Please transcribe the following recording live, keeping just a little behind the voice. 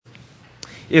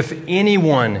If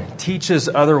anyone teaches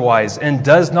otherwise and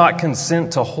does not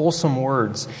consent to wholesome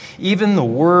words, even the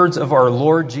words of our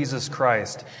Lord Jesus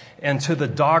Christ, and to the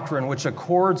doctrine which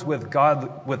accords with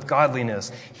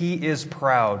godliness, he is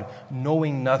proud,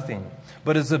 knowing nothing,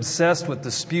 but is obsessed with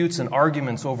disputes and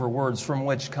arguments over words, from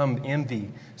which come envy,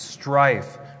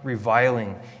 strife,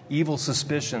 reviling, evil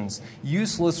suspicions,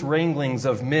 useless wranglings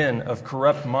of men of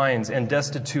corrupt minds and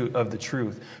destitute of the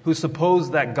truth, who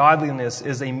suppose that godliness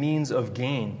is a means of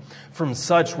gain. From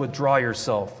such withdraw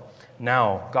yourself.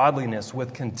 Now, godliness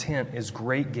with content is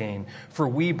great gain, for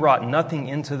we brought nothing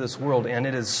into this world, and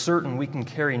it is certain we can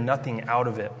carry nothing out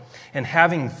of it. And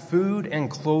having food and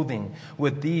clothing,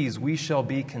 with these we shall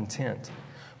be content.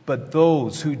 But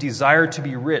those who desire to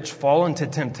be rich fall into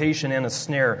temptation and a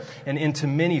snare, and into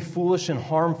many foolish and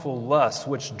harmful lusts,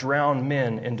 which drown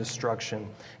men in destruction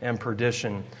and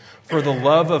perdition. For the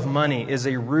love of money is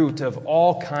a root of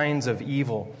all kinds of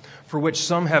evil, for which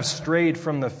some have strayed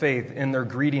from the faith in their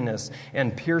greediness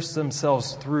and pierced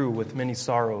themselves through with many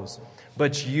sorrows.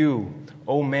 But you,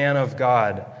 O man of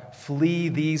God, flee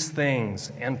these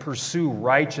things and pursue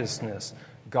righteousness,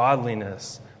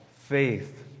 godliness,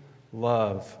 faith,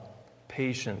 love,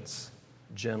 patience,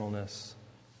 gentleness.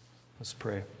 Let's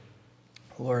pray.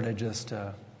 Lord,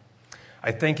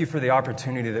 I thank you for the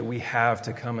opportunity that we have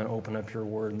to come and open up your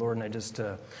word, Lord.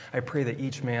 And I pray that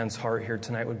each man's heart here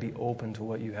tonight would be open to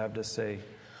what you have to say.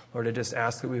 Lord, I just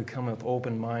ask that we would come with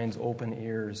open minds, open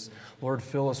ears. Lord,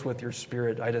 fill us with your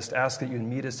Spirit. I just ask that you would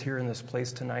meet us here in this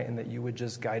place tonight and that you would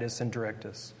just guide us and direct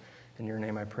us. In your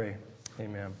name I pray.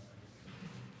 Amen.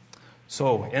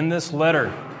 So, in this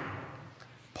letter,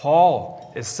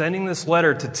 Paul is sending this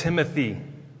letter to Timothy.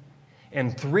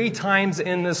 And 3 times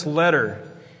in this letter,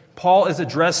 Paul is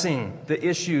addressing the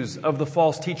issues of the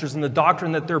false teachers and the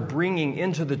doctrine that they're bringing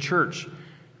into the church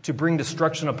to bring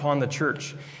destruction upon the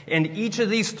church. And each of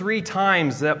these 3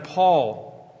 times that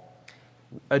Paul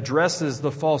addresses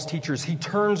the false teachers, he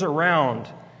turns around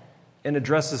and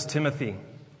addresses Timothy.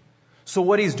 So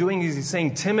what he's doing is he's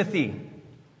saying, Timothy,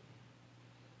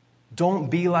 don't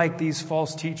be like these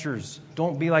false teachers.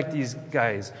 Don't be like these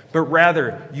guys, but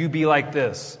rather you be like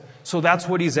this. So that's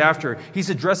what he's after. He's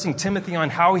addressing Timothy on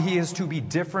how he is to be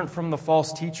different from the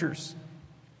false teachers.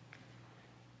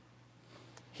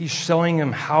 He's showing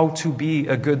him how to be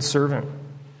a good servant,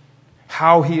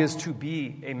 how he is to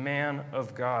be a man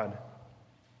of God.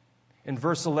 In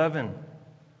verse 11,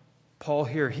 Paul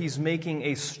here, he's making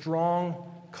a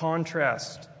strong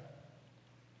contrast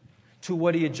to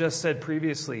what he had just said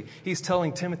previously. He's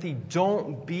telling Timothy,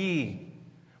 don't be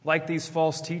like these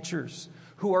false teachers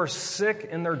who are sick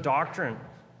in their doctrine,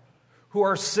 who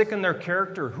are sick in their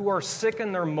character, who are sick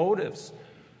in their motives,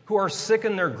 who are sick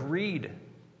in their greed.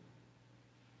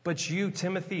 But you,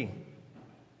 Timothy,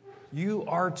 you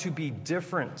are to be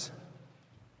different.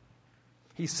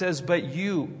 He says, but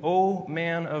you, O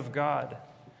man of God.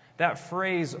 That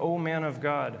phrase, O man of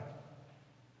God,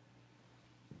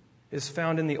 is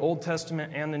found in the Old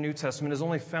Testament and the New Testament. It is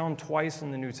only found twice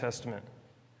in the New Testament.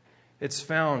 It's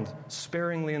found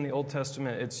sparingly in the Old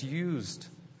Testament. It's used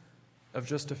of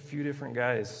just a few different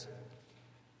guys.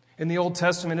 In the Old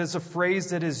Testament, it's a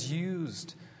phrase that is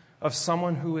used of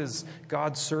someone who is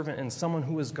God's servant and someone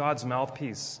who is God's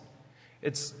mouthpiece.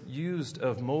 It's used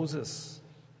of Moses,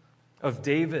 of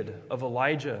David, of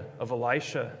Elijah, of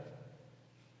Elisha.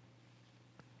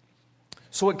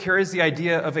 So it carries the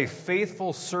idea of a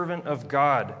faithful servant of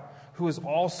God who is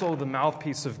also the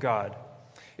mouthpiece of God.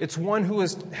 It's one who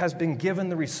has been given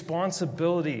the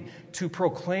responsibility to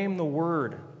proclaim the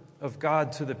word of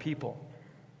God to the people.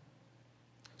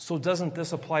 So doesn't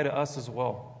this apply to us as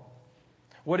well?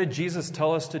 What did Jesus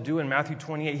tell us to do in Matthew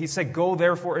 28? He said, go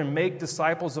therefore and make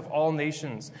disciples of all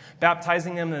nations,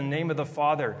 baptizing them in the name of the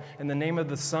Father, in the name of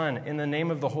the Son, in the name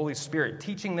of the Holy Spirit,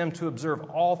 teaching them to observe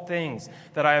all things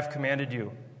that I have commanded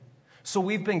you. So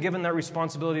we've been given that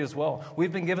responsibility as well.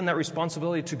 We've been given that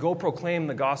responsibility to go proclaim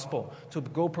the gospel, to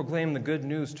go proclaim the good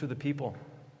news to the people.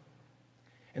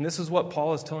 And this is what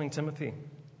Paul is telling Timothy.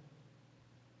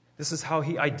 This is how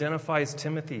he identifies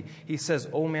Timothy. He says,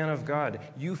 O man of God,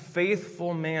 you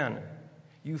faithful man,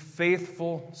 you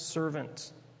faithful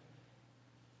servant.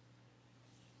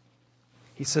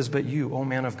 He says, but you, O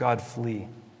man of God, flee.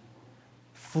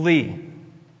 Flee.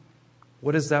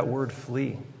 What is that word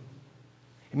flee?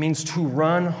 It means to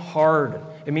run hard.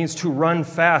 It means to run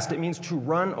fast. It means to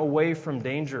run away from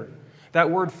danger. That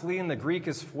word flee in the Greek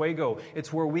is fuego.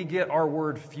 It's where we get our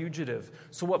word fugitive.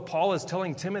 So what Paul is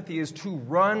telling Timothy is to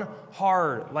run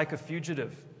hard like a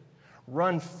fugitive.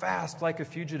 Run fast like a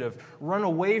fugitive. Run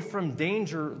away from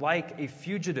danger like a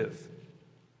fugitive.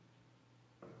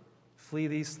 Flee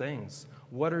these things.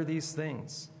 What are these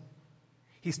things?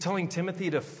 He's telling Timothy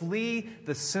to flee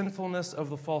the sinfulness of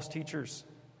the false teachers.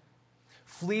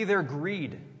 Flee their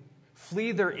greed.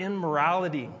 Flee their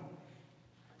immorality.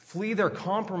 Flee their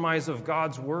compromise of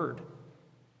God's word.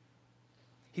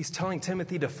 He's telling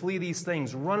Timothy to flee these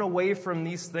things. Run away from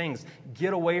these things.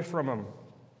 Get away from them.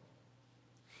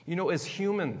 You know, as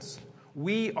humans,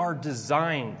 we are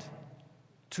designed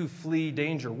to flee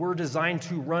danger. We're designed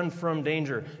to run from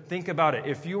danger. Think about it.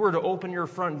 If you were to open your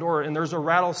front door and there's a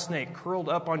rattlesnake curled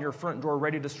up on your front door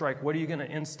ready to strike, what are you going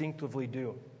to instinctively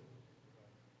do?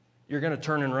 You're going to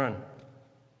turn and run.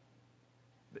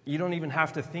 You don't even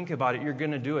have to think about it. You're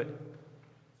going to do it.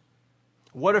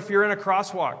 What if you're in a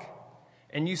crosswalk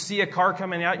and you see a car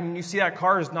coming out and you see that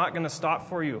car is not going to stop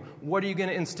for you? What are you going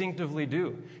to instinctively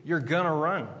do? You're going to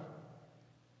run.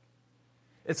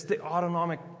 It's the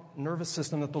autonomic nervous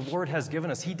system that the Lord has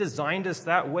given us. He designed us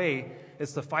that way.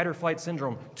 It's the fight or flight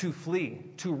syndrome, to flee,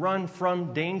 to run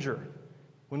from danger.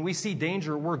 When we see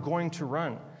danger, we're going to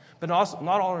run. But also,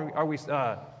 not only are we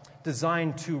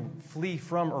designed to flee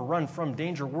from or run from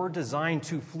danger, we're designed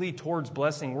to flee towards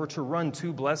blessing. We're to run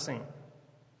to blessing.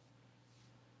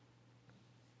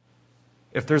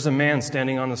 If there's a man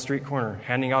standing on the street corner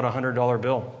handing out a $100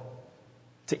 bill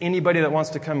to anybody that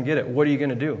wants to come get it, what are you going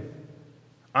to do?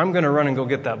 I'm going to run and go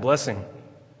get that blessing.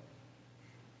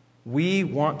 We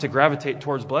want to gravitate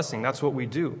towards blessing. That's what we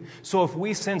do. So if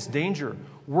we sense danger,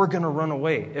 we're going to run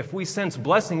away. If we sense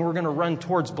blessing, we're going to run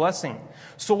towards blessing.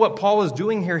 So what Paul is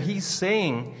doing here, he's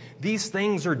saying these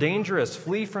things are dangerous.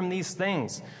 Flee from these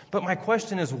things. But my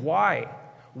question is why?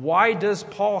 Why does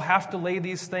Paul have to lay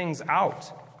these things out?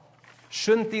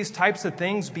 Shouldn't these types of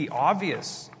things be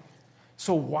obvious?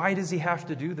 So why does he have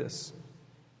to do this?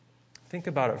 Think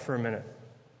about it for a minute.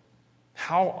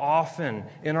 How often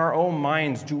in our own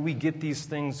minds do we get these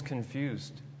things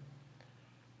confused?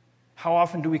 How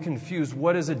often do we confuse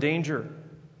what is a danger?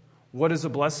 What is a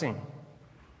blessing?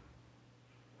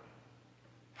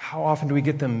 How often do we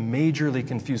get them majorly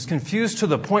confused? Confused to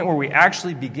the point where we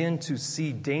actually begin to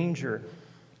see danger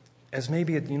as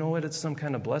maybe, it's some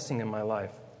kind of blessing in my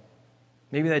life.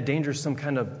 Maybe that danger is some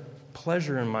kind of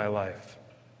pleasure in my life.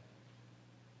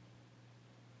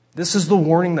 This is the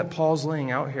warning that Paul's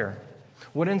laying out here.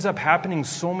 What ends up happening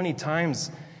so many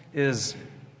times is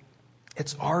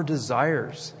it's our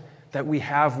desires that we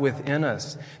have within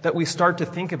us, that we start to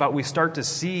think about, we start to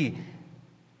see,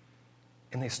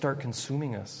 and they start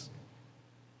consuming us.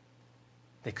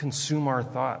 They consume our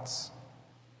thoughts.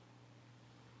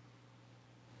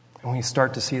 And we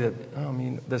start to see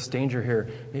that, this danger here,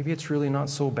 maybe it's really not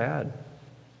so bad.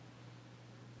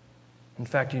 In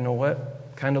fact, you know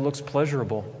what? Kind of looks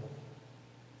pleasurable.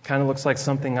 Kind of looks like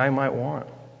something I might want.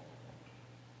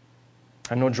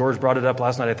 I know George brought it up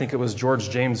last night. I think it was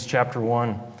James chapter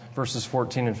 1, verses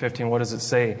 14 and 15. What does it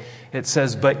say? It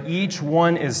says, "But each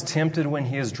one is tempted when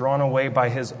he is drawn away by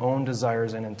his own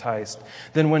desires and enticed.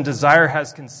 Then when desire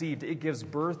has conceived, it gives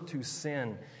birth to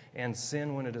sin. And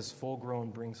sin, when it is full grown,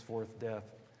 brings forth death."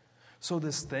 So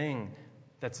this thing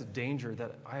that's a danger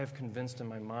that I have convinced in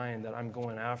my mind that I'm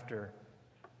going after,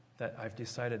 that I've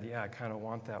decided, I kind of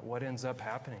want that. What ends up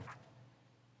happening?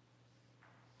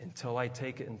 Until I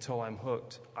take it, until I'm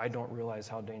hooked, I don't realize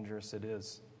how dangerous it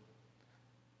is.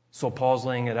 So Paul's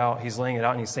laying it out. He's laying it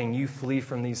out and he's saying, you flee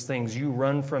from these things. You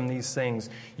run from these things.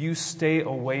 You stay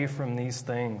away from these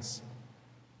things.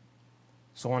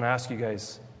 So I want to ask you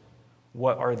guys,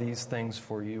 what are these things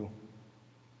for you?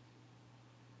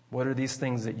 What are these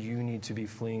things that you need to be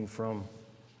fleeing from?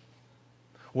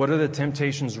 What are the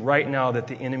temptations right now that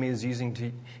the enemy is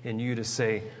using in you to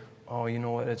say, oh, you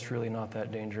know what, it's really not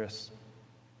that dangerous?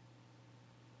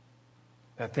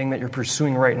 That thing that you're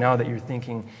pursuing right now that you're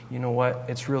thinking, you know what,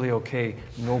 it's really okay.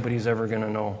 Nobody's ever going to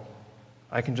know.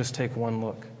 I can just take one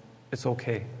look. It's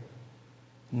okay.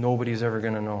 Nobody's ever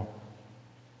going to know.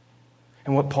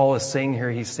 And what Paul is saying here,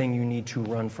 he's saying you need to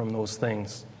run from those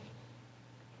things.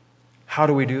 How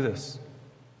do we do this?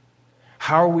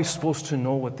 How are we supposed to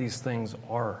know what these things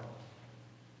are?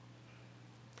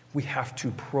 We have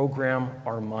to program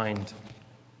our mind.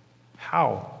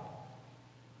 How?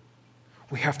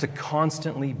 We have to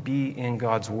constantly be in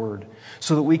God's Word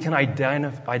so that we can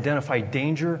identify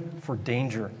danger for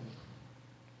danger.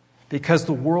 Because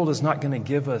the world is not going to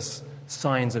give us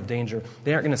signs of danger.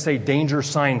 They aren't going to say, danger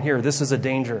sign here, this is a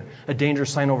danger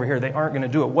sign over here. They aren't going to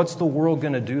do it. What's the world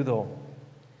going to do, though?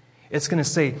 It's going to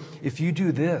say, if you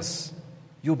do this,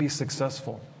 you'll be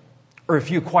successful. Or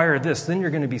if you acquire this, then you're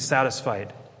going to be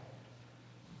satisfied.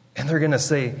 And they're going to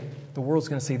say, the world's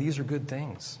going to say, these are good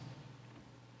things.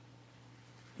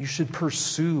 You should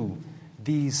pursue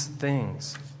these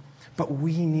things. But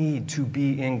we need to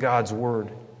be in God's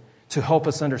Word to help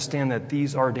us understand that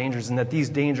these are dangers and that these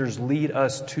dangers lead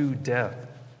us to death.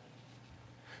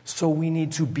 So we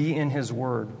need to be in His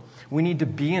Word. We need to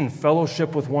be in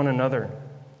fellowship with one another.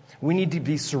 We need to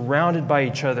be surrounded by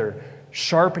each other,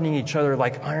 sharpening each other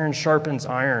like iron sharpens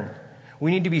iron. We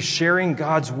need to be sharing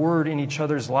God's Word in each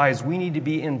other's lives. We need to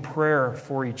be in prayer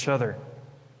for each other.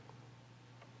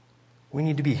 We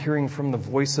need to be hearing from the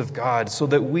voice of God so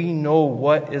that we know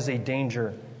what is a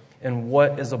danger and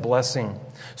what is a blessing,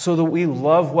 so that we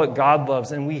love what God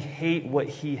loves and we hate what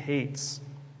He hates.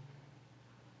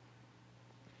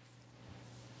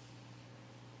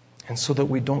 And so that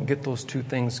we don't get those two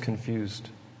things confused.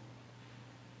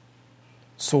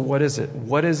 So what is it?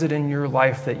 What is it in your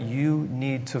life that you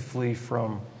need to flee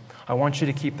from? I want you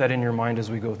to keep that in your mind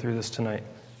as we go through this tonight.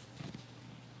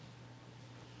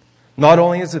 Not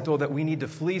only is it, though, that we need to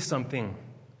flee something,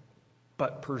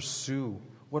 but pursue.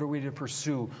 What are we to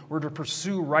pursue? We're to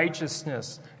pursue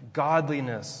righteousness,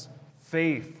 godliness,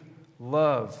 faith,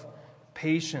 love,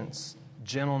 patience,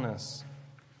 gentleness.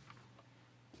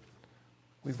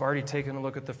 We've already taken a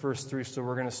look at the first three, so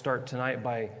we're going to start tonight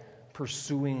by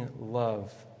pursuing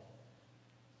love.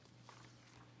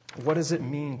 What does it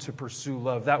mean to pursue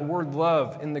love? That word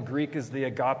love in the Greek is the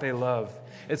agape love.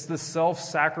 It's the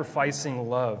self-sacrificing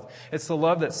love. It's the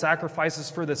love that sacrifices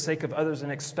for the sake of others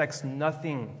and expects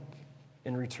nothing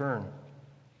in return.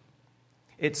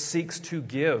 It seeks to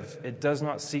give. It does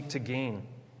not seek to gain.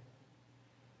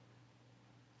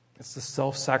 It's the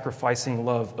self-sacrificing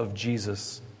love of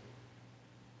Jesus.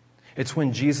 It's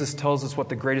when Jesus tells us what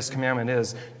the greatest commandment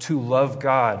is, to love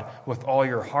God with all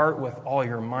your heart, with all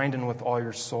your mind, and with all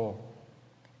your soul,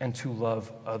 and to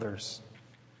love others.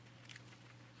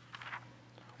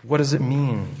 What does it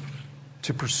mean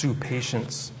to pursue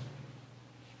patience?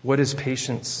 What is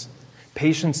patience?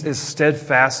 Patience is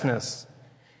steadfastness.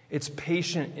 It's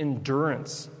patient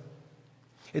endurance.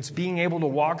 It's being able to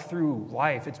walk through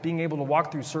life. It's being able to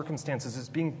walk through circumstances. It's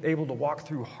being able to walk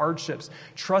through hardships,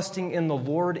 trusting in the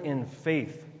Lord in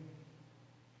faith.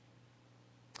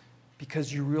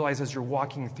 Because you realize as you're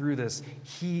walking through this,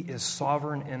 He is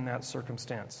sovereign in that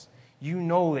circumstance. You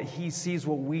know that He sees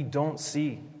what we don't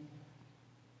see.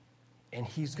 And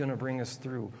He's going to bring us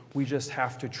through. We just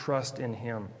have to trust in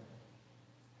Him.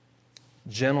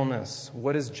 Gentleness.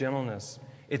 What is gentleness?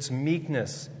 It's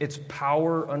meekness. It's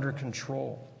power under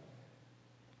control.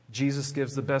 Jesus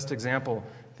gives the best example.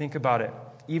 Think about it.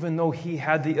 Even though He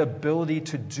had the ability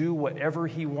to do whatever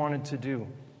He wanted to do,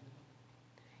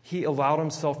 He allowed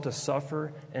Himself to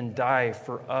suffer and die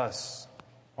for us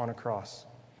on a cross.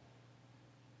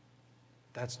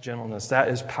 That's gentleness. That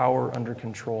is power under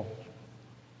control.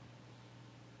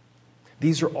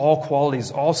 These are all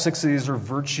qualities. All six of these are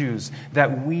virtues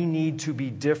that we need to be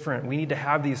different. We need to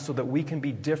have these so that we can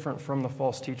be different from the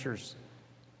false teachers.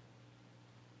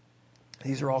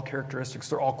 These are all characteristics.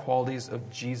 They're all qualities of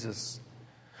Jesus.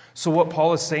 So what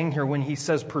Paul is saying here when he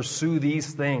says pursue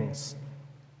these things,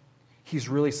 he's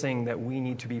really saying that we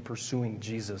need to be pursuing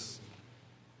Jesus.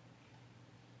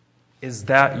 Is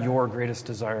that your greatest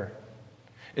desire?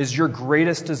 Is your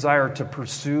greatest desire to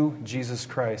pursue Jesus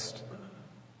Christ?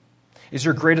 Is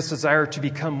your greatest desire to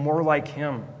become more like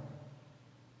Him?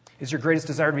 Is your greatest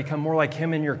desire to become more like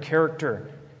Him in your character,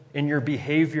 in your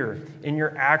behavior, in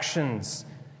your actions,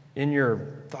 in your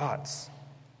thoughts?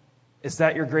 Is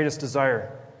that your greatest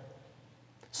desire?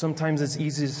 Sometimes it's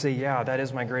easy to say, yeah, that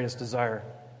is my greatest desire.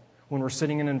 When we're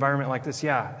sitting in an environment like this,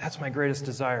 yeah, that's my greatest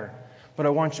desire.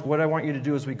 But what I want you to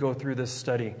do as we go through this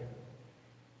study,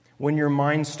 when your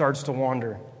mind starts to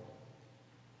wander,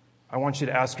 I want you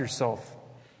to ask yourself,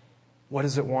 what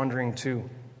is it wandering to?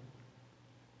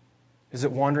 Is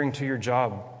it wandering to your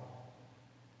job?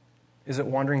 Is it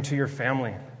wandering to your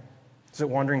family? Is it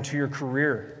wandering to your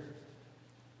career?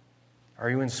 Are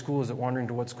you in school? Is it wandering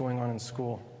to what's going on in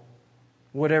school?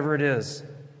 Whatever it is,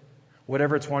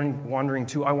 whatever it's wandering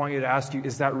to, I want you to ask you,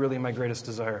 is that really my greatest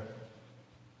desire?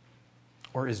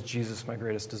 Or is Jesus my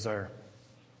greatest desire?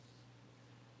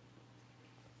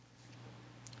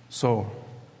 So,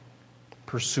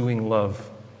 pursuing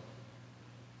love.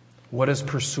 What does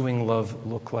pursuing love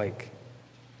look like?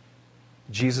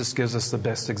 Jesus gives us the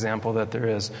best example that there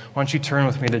is. Why don't you turn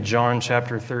with me to John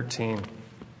chapter 13.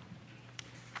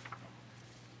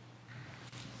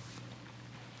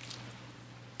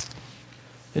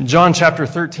 In John chapter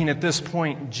 13, at this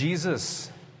point, Jesus,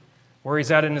 where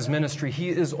He's at in His ministry, He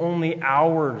is only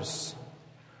hours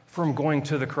from going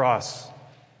to the cross.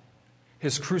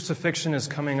 His crucifixion is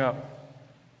coming up.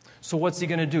 So what's He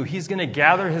going to do? He's going to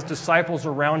gather His disciples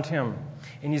around Him,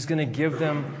 and He's going to give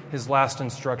them His last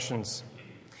instructions.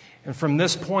 And from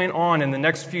this point on, in the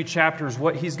next few chapters,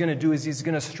 what he's going to do is he's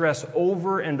going to stress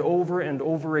over and over and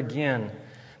over again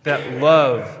that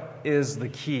love is the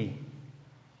key.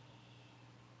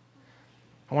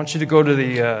 I want you to go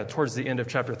to towards the end of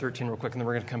chapter 13 real quick, and then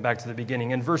we're going to come back to the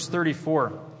beginning. In verse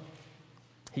 34,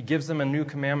 he gives them a new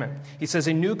commandment. He says,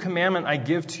 "A new commandment I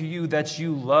give to you, that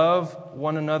you love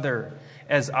one another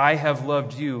as I have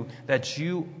loved you, that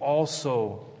you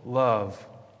also love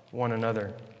one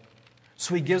another."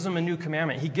 So he gives them a new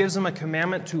commandment. He gives them a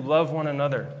commandment to love one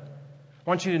another. I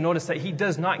want you to notice that he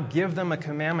does not give them a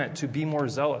commandment to be more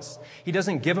zealous. He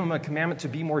doesn't give them a commandment to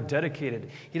be more dedicated.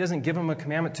 He doesn't give them a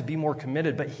commandment to be more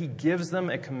committed, but he gives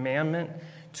them a commandment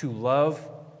to love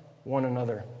one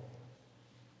another.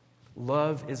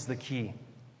 Love is the key.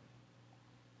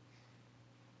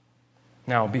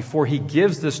 Now, before he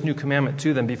gives this new commandment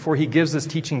to them, before he gives this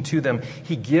teaching to them,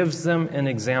 he gives them an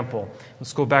example.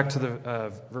 Let's go back to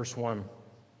the verse 1.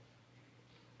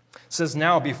 It says,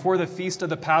 "Now, before the feast of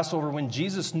the Passover, when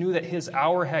Jesus knew that his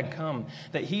hour had come,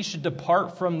 that he should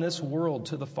depart from this world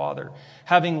to the Father,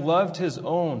 having loved his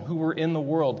own who were in the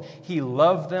world, he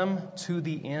loved them to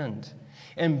the end.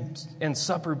 And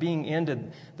supper being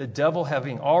ended, the devil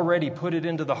having already put it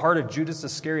into the heart of Judas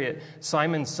Iscariot,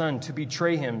 Simon's son, to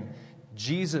betray him,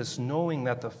 Jesus, knowing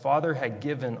that the Father had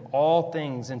given all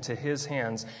things into his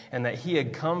hands, and that he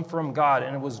had come from God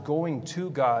and was going to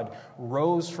God,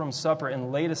 rose from supper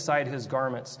and laid aside his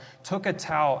garments, took a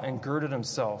towel and girded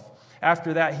himself.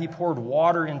 After that, he poured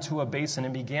water into a basin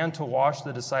and began to wash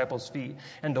the disciples' feet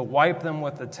and to wipe them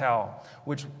with the towel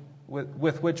with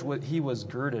which he was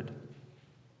girded."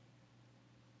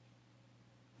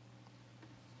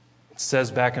 It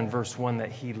says back in verse 1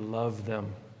 that he loved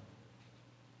them.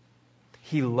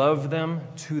 He loved them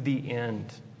to the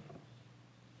end.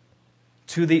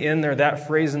 To the end there, that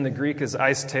phrase in the Greek is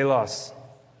eis telos.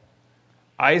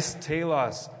 Eis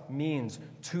telos means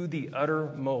to the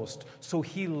uttermost. So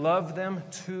he loved them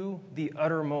to the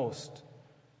uttermost.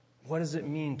 What does it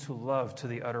mean to love to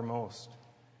the uttermost?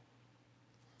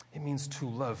 It means to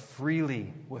love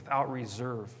freely without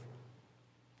reserve.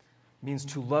 It means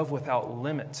to love without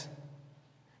limit.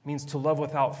 It means to love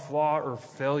without flaw or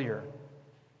failure.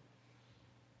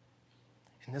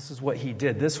 And this is what he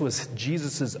did. This was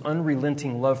Jesus'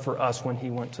 unrelenting love for us when he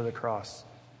went to the cross.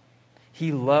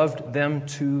 He loved them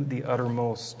to the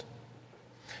uttermost.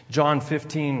 John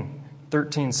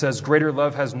 15:13 says, "Greater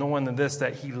love has no one than this,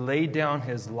 that he laid down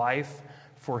his life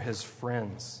for his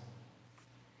friends."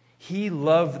 He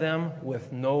loved them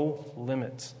with no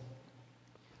limit.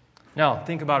 Now,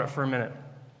 think about it for a minute.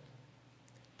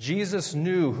 Jesus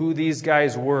knew who these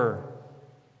guys were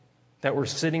that were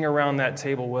sitting around that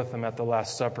table with him at the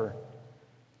Last Supper.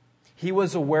 He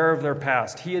was aware of their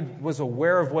past. He was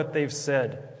aware of what they've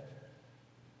said.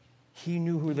 He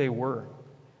knew who they were.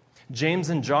 James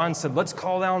and John said, "Let's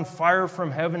call down fire from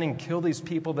heaven and kill these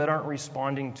people that aren't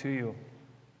responding to you."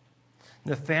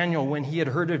 Nathanael, when he had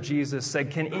heard of Jesus, said,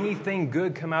 "Can anything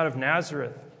good come out of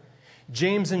Nazareth?"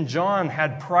 James and John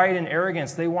had pride and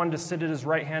arrogance. They wanted to sit at his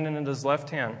right hand and at his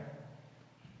left hand.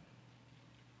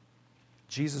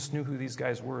 Jesus knew who these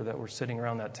guys were that were sitting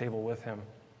around that table with him.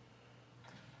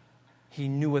 He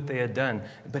knew what they had done,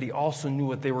 but he also knew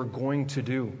what they were going to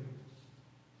do.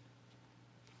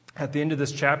 At the end of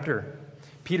this chapter,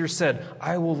 Peter said,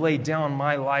 "I will lay down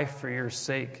my life for your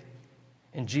sake."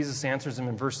 And Jesus answers him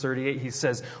in verse 38. He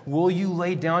says, "Will you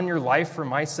lay down your life for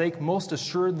my sake? Most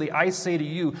assuredly, I say to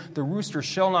you, the rooster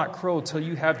shall not crow till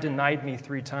you have denied me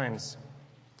 3 times.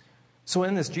 So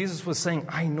in this, Jesus was saying,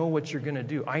 I know what you're going to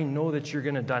do. I know that you're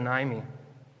going to deny me.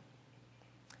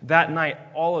 That night,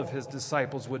 all of his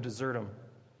disciples would desert him.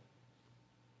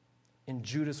 And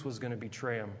Judas was going to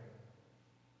betray him.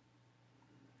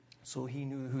 So he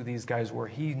knew who these guys were.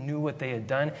 He knew what they had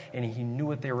done, and he knew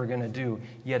what they were going to do.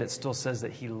 Yet it still says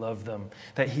that he loved them.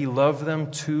 That he loved them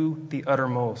to the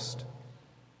uttermost.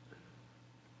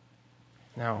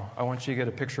 Now, I want you to get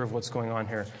a picture of what's going on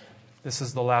here. This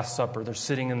is the Last Supper. They're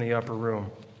sitting in the upper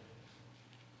room.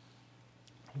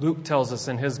 Luke tells us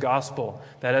in his gospel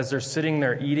that as they're sitting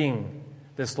there eating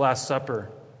this Last Supper,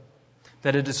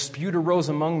 that a dispute arose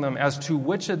among them as to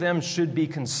which of them should be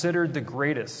considered the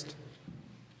greatest.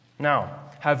 Now,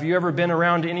 have you ever been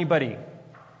around anybody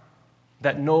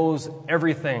that knows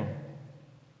everything,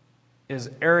 is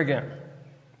arrogant?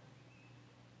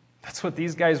 That's what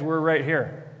these guys were right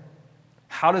here.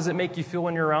 How does it make you feel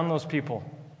when you're around those people?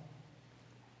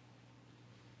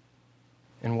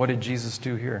 And what did Jesus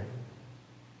do here?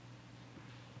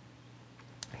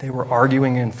 They were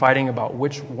arguing and fighting about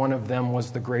which one of them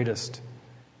was the greatest.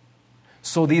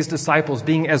 So these disciples,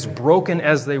 being as broken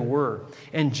as they were,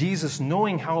 and Jesus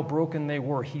knowing how broken they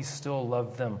were, he still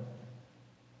loved them.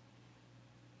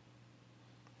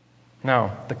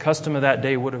 Now, the custom of that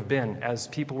day would have been, as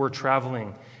people were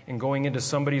traveling and going into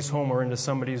somebody's home or into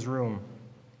somebody's room,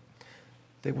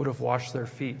 they would have washed their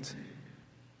feet.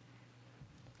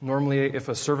 Normally, if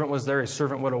a servant was there, a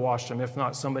servant would have washed them. If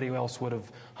not, somebody else would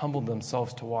have humbled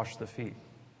themselves to wash the feet.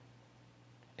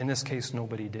 In this case,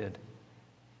 nobody did.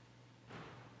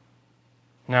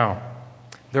 Now,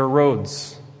 their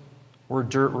roads were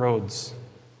dirt roads.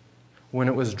 When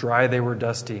it was dry, they were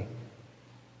dusty.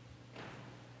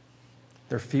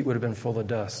 Their feet would have been full of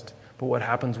dust. But what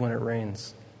happens when it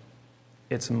rains?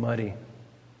 It's muddy.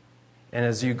 And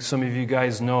as some of you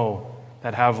guys know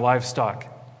that have livestock,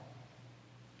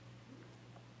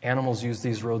 animals use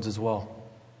these roads as well.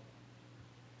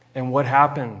 And what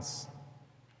happens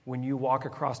when you walk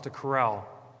across a corral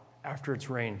after it's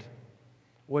rained?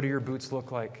 What do your boots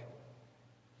look like?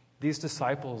 These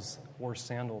disciples wore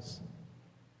sandals.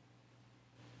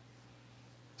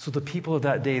 So the people of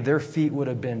that day, their feet would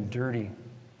have been dirty.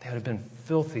 They would have been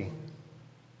filthy.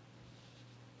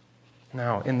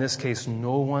 Now, in this case,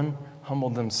 no one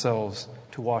humbled themselves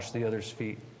to wash the other's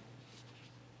feet.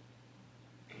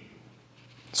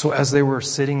 So as they were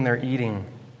sitting there eating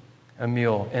a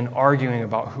meal and arguing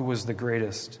about who was the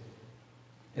greatest,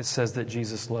 it says that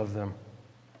Jesus loved them.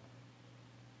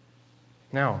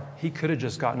 Now, he could have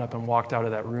just gotten up and walked out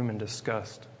of that room in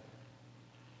disgust.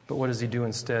 But what does he do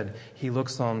instead? He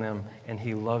looks on them and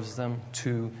he loves them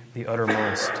to the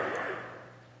uttermost.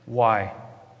 Why?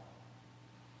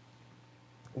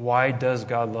 Why does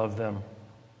God love them?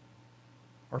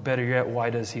 Or better yet, why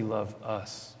does he love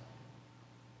us?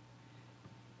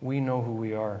 We know who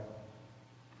we are.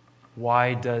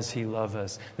 Why does he love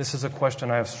us? This is a question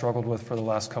I have struggled with for the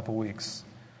last couple weeks.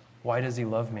 Why does he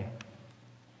love me?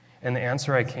 And the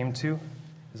answer I came to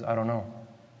is, I don't know.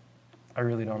 I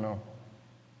really don't know.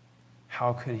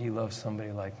 How could he love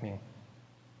somebody like me?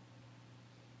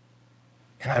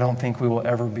 And I don't think we will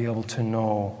ever be able to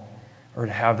know or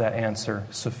to have that answer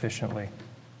sufficiently.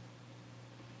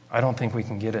 I don't think we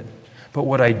can get it. But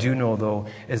what I do know, though,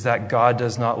 is that God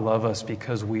does not love us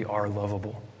because we are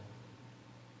lovable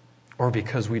or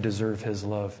because we deserve his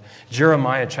love.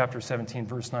 Jeremiah chapter 17,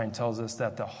 verse 9 tells us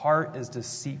that the heart is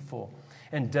deceitful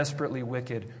and desperately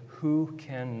wicked. Who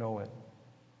can know it?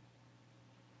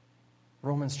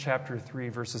 Romans chapter 3,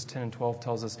 verses 10 and 12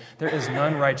 tells us, there is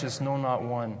none righteous, no, not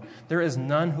one. There is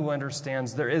none who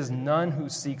understands. There is none who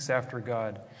seeks after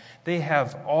God. They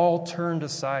have all turned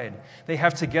aside. They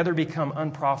have together become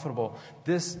unprofitable.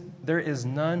 There is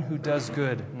none who does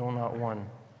good, no, not one.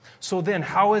 So then,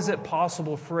 how is it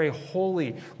possible for a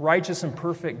holy, righteous, and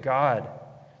perfect God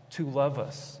to love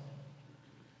us?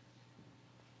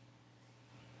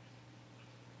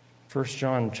 1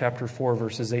 John chapter 4,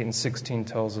 verses 8 and 16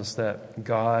 tells us that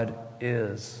God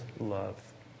is love.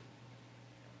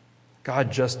 God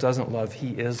just doesn't love, he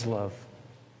is love.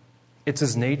 It's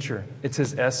his nature, it's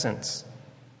his essence.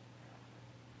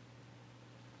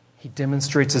 He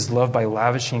demonstrates his love by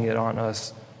lavishing it on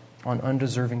us, on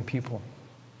undeserving people.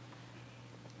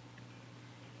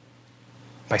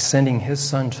 By sending his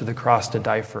son to the cross to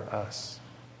die for us.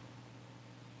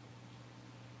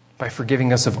 By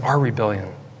forgiving us of our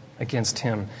rebellion against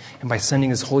him, and by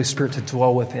sending his Holy Spirit to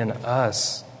dwell within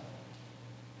us,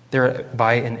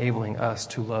 thereby enabling us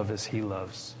to love as he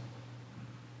loves.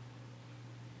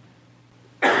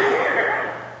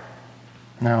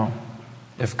 Now,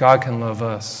 if God can love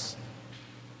us,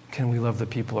 can we love the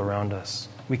people around us?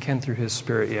 We can through his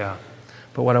Spirit, yeah.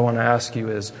 But what I want to ask you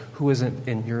is, who is it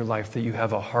in your life that you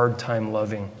have a hard time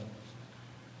loving?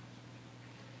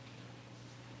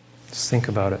 Just think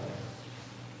about it.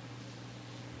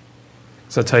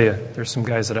 So I'll tell you, there's some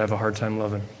guys that I have a hard time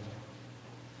loving.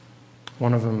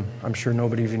 One of them, I'm sure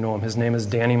nobody of you know him. His name is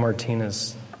Danny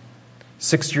Martinez.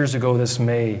 6 years ago this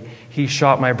May, he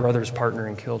shot my brother's partner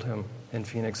and killed him in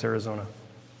Phoenix, Arizona.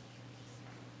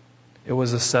 It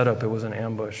was a setup. It was an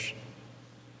ambush.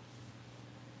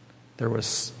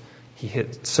 He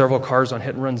hit several cars on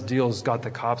hit-and-runs deals, got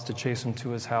the cops to chase him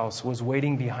to his house, was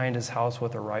waiting behind his house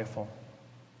with a rifle.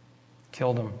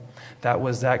 Killed him. That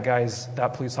was that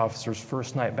police officer's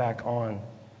first night back on.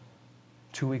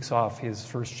 2 weeks off, his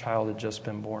first child had just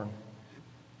been born.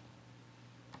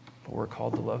 But we're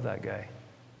called to love that guy.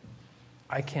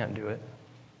 I can't do it.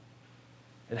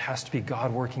 It has to be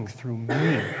God working through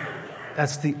me.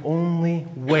 That's the only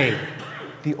way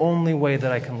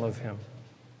that I can love him.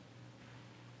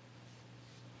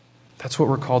 That's what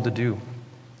we're called to do.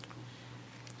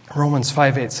 Romans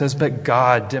 5:8 says, but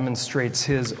God demonstrates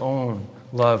his own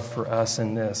love for us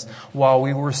in this. While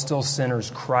we were still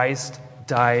sinners, Christ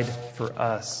died for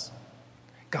us.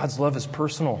 God's love is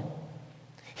personal.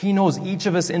 He knows each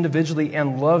of us individually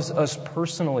and loves us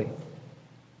personally.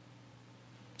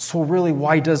 So really,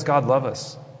 why does God love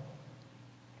us?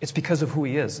 It's because of who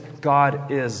He is.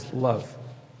 God is love.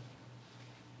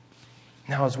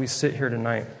 Now, as we sit here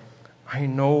tonight, I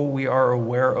know we are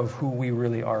aware of who we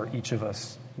really are, each of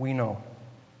us. We know.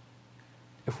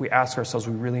 If we ask ourselves,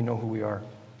 we really know who we are.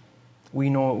 We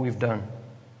know what we've done.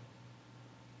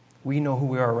 We know who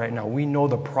we are right now. We know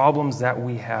the problems that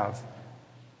we have.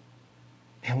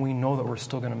 And we know that we're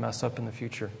still going to mess up in the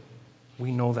future.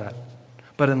 We know that.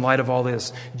 But in light of all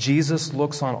this, Jesus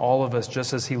looks on all of us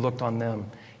just as He looked on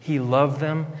them. He loved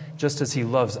them just as He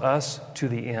loves us to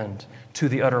the end, to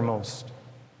the uttermost.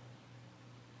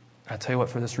 I tell you what,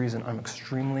 for this reason, I'm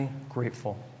extremely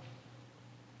grateful.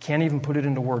 Can't even put it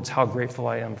into words how grateful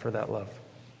I am for that love.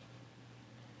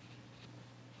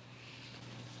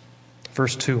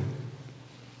 Verse 2.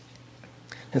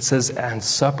 It says, and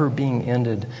supper being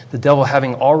ended, the devil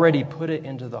having already put it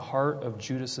into the heart of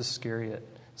Judas Iscariot,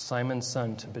 Simon's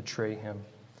son, to betray Him.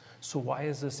 So why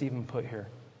is this even put here?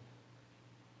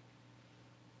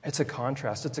 It's a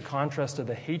contrast. It's a contrast of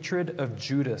the hatred of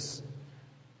Judas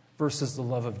versus the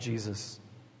love of Jesus.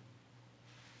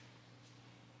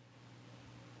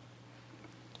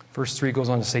 Verse 3 goes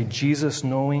on to say, Jesus,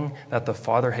 knowing that the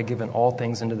Father had given all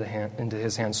things into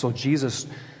His hands. So Jesus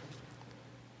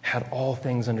had all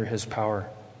things under His power.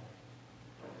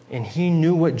 And He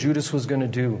knew what Judas was going to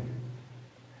do.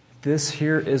 This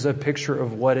here is a picture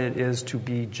of what it is to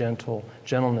be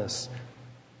gentleness.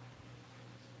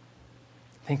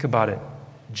 Think about it.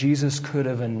 Jesus could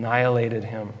have annihilated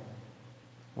him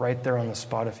right there on the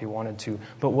spot if He wanted to.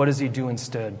 But what does He do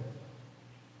instead?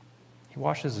 He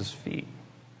washes his feet,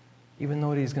 even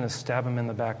though He's going to stab him in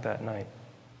the back that night.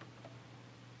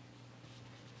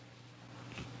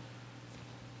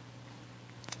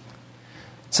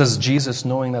 It says, Jesus,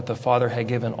 knowing that the Father had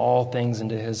given all things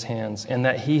into His hands, and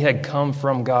that He had come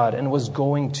from God and was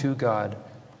going to God,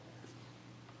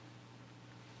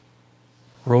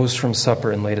 rose from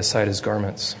supper and laid aside His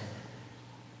garments.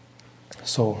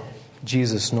 So,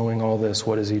 Jesus, knowing all this,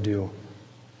 what does He do?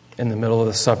 In the middle of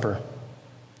the supper,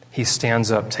 He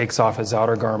stands up, takes off His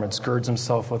outer garments, girds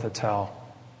Himself with a towel,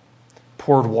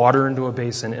 poured water into a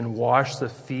basin, and washed the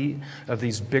feet of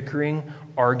these bickering,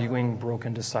 arguing,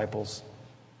 broken disciples.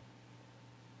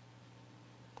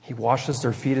 He washes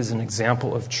their feet as an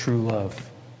example of true love.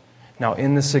 Now,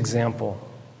 in this example,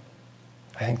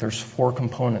 I think there's 4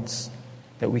 components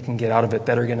that we can get out of it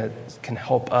that can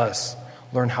help us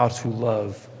learn how to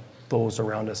love those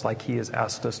around us like He has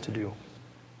asked us to do.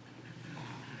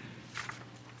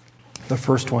 The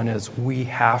first one is we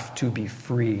have to be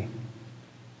free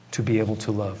to be able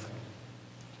to love.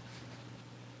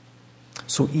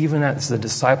 So even as the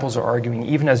disciples are arguing,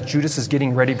 even as Judas is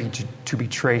getting ready to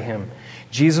betray Him,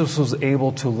 Jesus was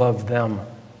able to love them.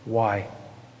 Why?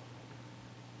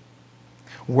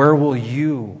 Where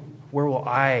will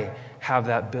I have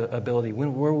that ability?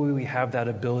 Where will we have that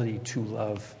ability to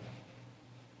love?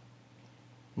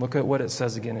 Look at what it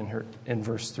says again in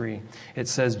verse 3. It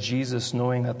says, Jesus,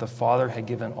 knowing that the Father had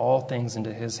given all things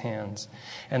into His hands,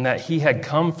 and that He had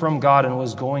come from God and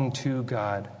was going to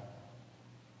God.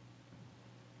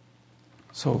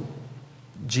 So,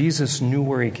 Jesus knew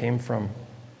where He came from.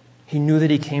 He knew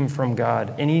that He came from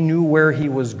God, and He knew where He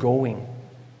was going.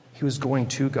 He was going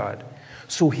to God.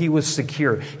 So He was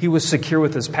secure. He was secure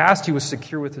with His past. He was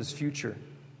secure with His future.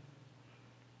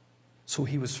 So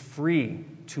He was free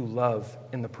to love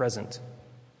in the present.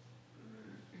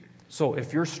 So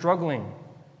if you're struggling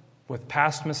with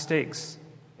past mistakes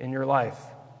in your life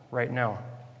right now,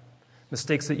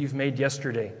 mistakes that you've made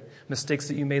yesterday, mistakes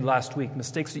that you made last week,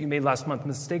 mistakes that you made last month,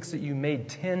 mistakes that you made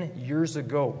 10 years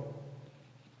ago,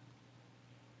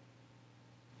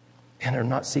 and are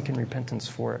not seeking repentance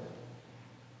for it,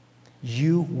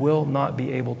 you will not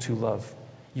be able to love.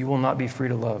 You will not be free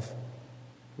to love.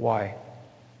 Why?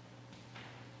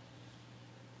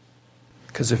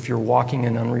 Because if you're walking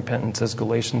in unrepentance, as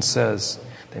Galatians says,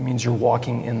 that means you're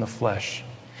walking in the flesh.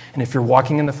 And if you're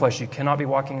walking in the flesh, you cannot be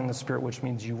walking in the Spirit, which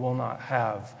means you will not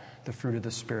have the fruit of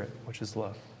the Spirit, which is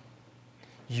love.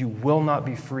 You will not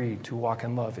be free to walk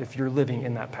in love if you're living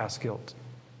in that past guilt.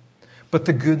 But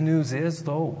the good news is,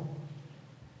 though,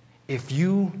 if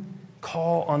you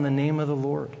call on the name of the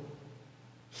Lord,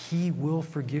 He will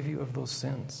forgive you of those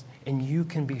sins, and you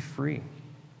can be free.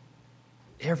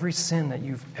 Every sin that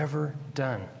you've ever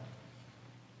done,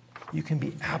 you can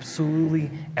be absolutely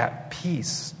at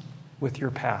peace with your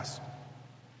past.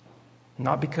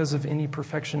 not because of any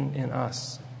perfection in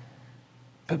us,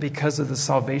 but because of the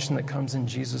salvation that comes in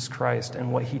Jesus Christ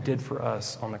and what he did for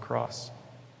us on the cross.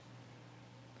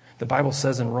 The Bible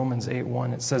says in Romans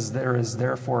 8:1, it says, "There is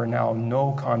therefore now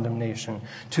no condemnation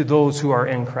to those who are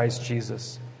in Christ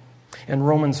Jesus." And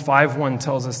Romans 5:1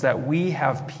 tells us that we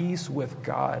have peace with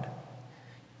God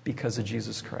because of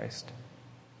Jesus Christ.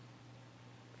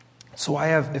 So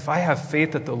if I have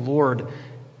faith that the Lord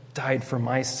died for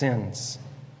my sins,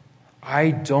 I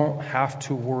don't have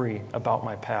to worry about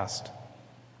my past.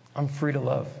 I'm free to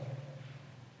love.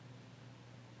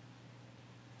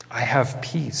 I have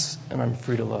peace and I'm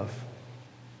free to love.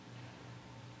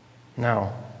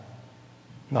 Now,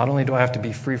 not only do I have to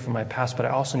be free from my past, but I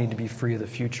also need to be free of the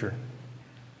future.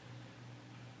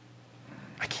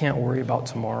 I can't worry about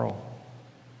tomorrow.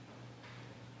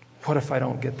 What if I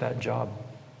don't get that job?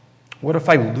 What if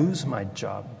I lose my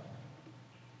job?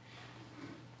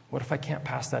 What if I can't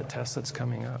pass that test that's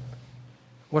coming up?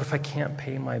 What if I can't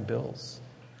pay my bills?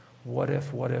 What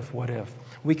if?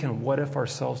 We can what if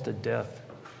ourselves to death.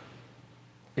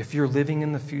 If you're living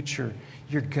in the future,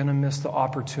 you're going to miss the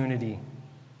opportunity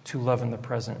to love in the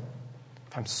present.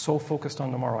 If I'm so focused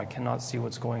on tomorrow, I cannot see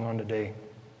what's going on today.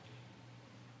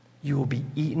 You will be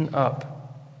eaten up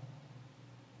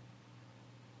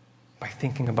by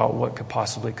thinking about what could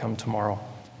possibly come tomorrow.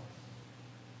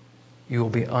 You will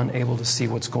be unable to see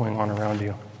what's going on around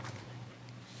you.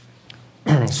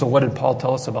 So what did Paul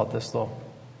tell us about this, though?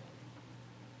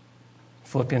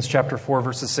 Philippians chapter 4,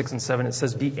 verses 6 and 7, it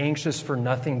says, "Be anxious for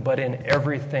nothing, but in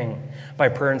everything, by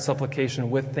prayer and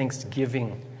supplication, with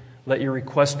thanksgiving, let your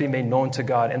requests be made known to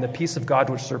God, and the peace of God,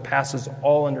 which surpasses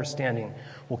all understanding,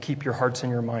 will keep your hearts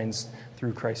and your minds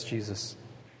through Christ Jesus."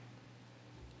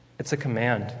 It's a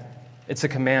command. It's a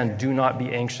command. Do not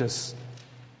be anxious.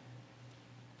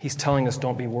 He's telling us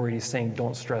don't be worried. He's saying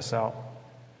don't stress out.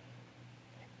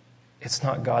 It's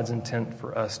not God's intent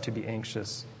for us to be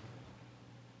anxious.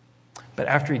 But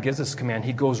after he gives this command,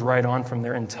 he goes right on from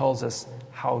there and tells us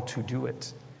how to do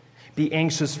it. Be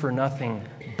anxious for nothing,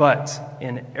 but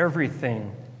in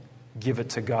everything, give it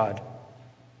to God.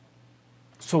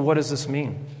 So what does this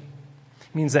mean?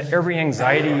 It means that every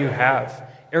anxiety you have,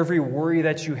 every worry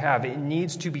that you have, it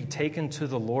needs to be taken to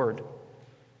the Lord.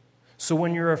 So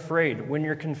when you're afraid, when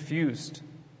you're confused,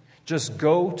 just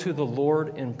go to the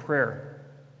Lord in prayer.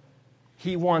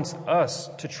 He wants us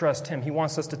to trust him. He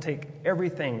wants us to take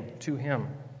everything to him.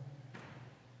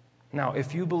 Now,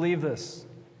 if you believe this,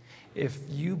 if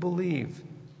you believe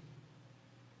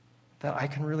that I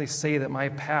can really say that my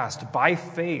past, by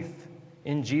faith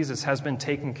in Jesus, has been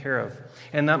taken care of,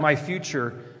 and that my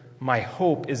future, my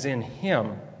hope is in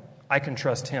him, I can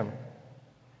trust him.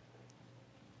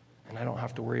 And I don't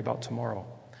have to worry about tomorrow.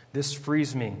 This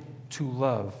frees me to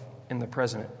love in the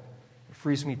present. It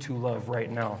frees me to love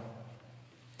right now.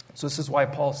 So this is why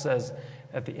Paul says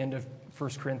at the end of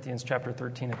 1 Corinthians chapter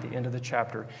 13, at the end of the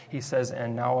chapter, he says,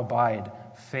 "And now abide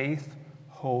faith,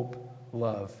 hope,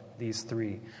 love," these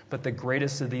three. But the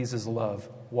greatest of these is love.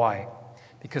 Why?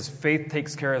 Because faith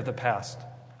takes care of the past.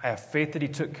 I have faith that he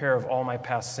took care of all my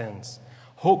past sins.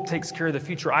 Hope takes care of the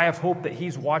future. I have hope that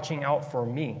he's watching out for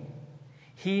me.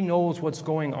 He knows what's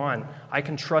going on. I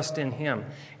can trust in him.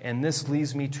 And this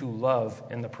leads me to love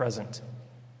in the present.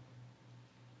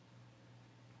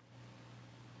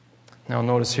 Now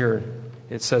notice here,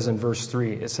 it says in verse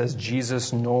 3, it says,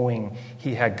 Jesus knowing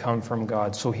he had come from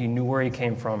God. So he knew where he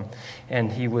came from.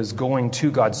 And he was going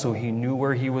to God, so he knew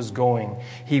where he was going.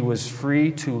 He was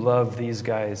free to love these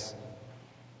guys.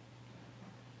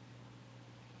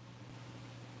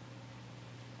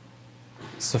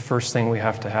 It's the first thing we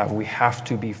have to have. We have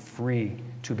to be free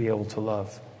to be able to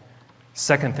love.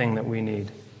 Second thing that we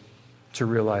need to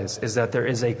realize is that there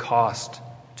is a cost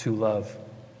to love.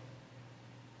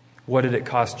 What did it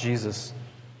cost Jesus?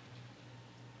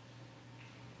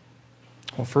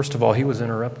 Well, first of all, he was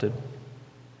interrupted.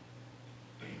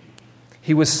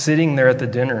 He was sitting there at the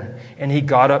dinner, and he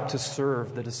got up to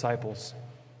serve the disciples.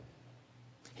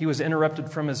 He was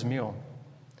interrupted from his meal.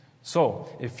 So,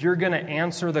 if you're going to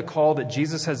answer the call that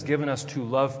Jesus has given us to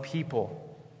love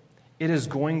people, it is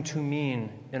going to mean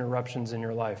interruptions in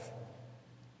your life.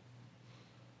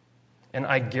 And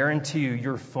I guarantee you,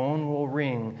 your phone will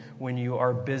ring when you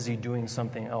are busy doing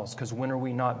something else. Because when are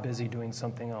we not busy doing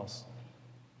something else?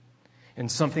 And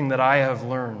something that I have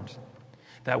learned,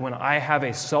 that when I have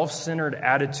a self-centered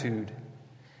attitude,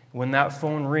 when that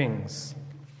phone rings,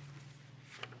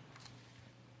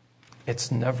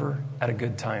 it's never at a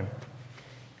good time.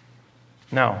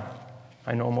 Now,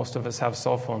 I know most of us have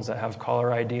cell phones that have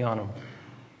caller ID on them.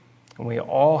 And we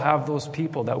all have those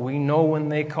people that we know when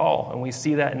they call and we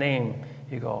see that name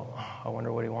You go, I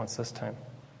wonder what he wants this time.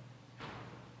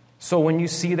 So when you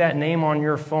see that name on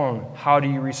your phone, how do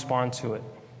you respond to it?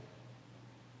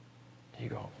 You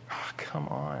go, come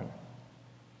on.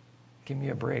 Give me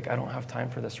a break. I don't have time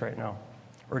for this right now.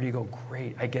 Or do you go,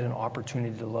 great, I get an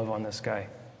opportunity to love on this guy.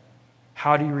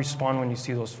 How do you respond when you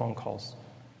see those phone calls?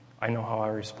 I know how I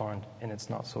respond, and it's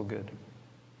not so good.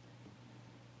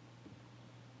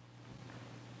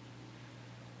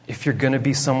 If you're going to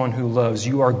be someone who loves,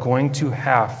 you are going to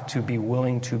have to be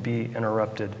willing to be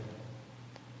interrupted.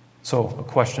 So, a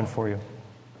question for you.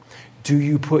 Do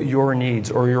you put your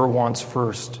needs or your wants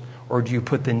first, or do you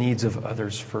put the needs of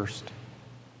others first?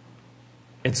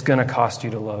 It's going to cost you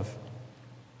to love.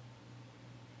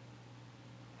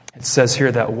 It says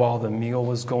here that while the meal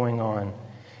was going on,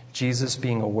 Jesus,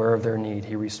 being aware of their need,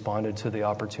 he responded to the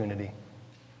opportunity.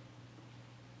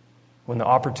 When the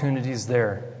opportunity is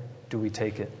there, do we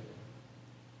take it?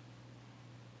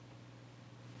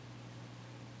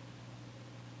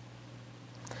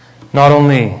 Not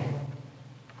only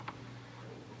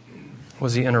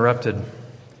was he interrupted,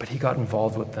 but he got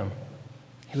involved with them.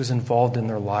 He was involved in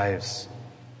their lives.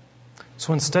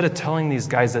 So instead of telling these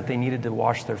guys that they needed to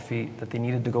wash their feet, that they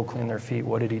needed to go clean their feet,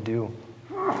 what did he do?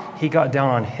 He got down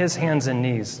on his hands and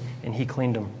knees and he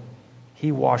cleaned them.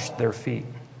 He washed their feet.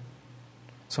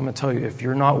 So I'm going to tell you, if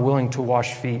you're not willing to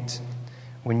wash feet,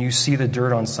 when you see the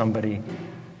dirt on somebody,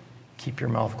 keep your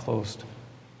mouth closed.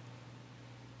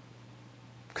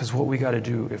 Because what we got to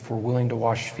do, if we're willing to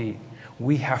wash feet,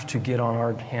 we have to get on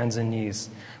our hands and knees.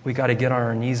 We got to get on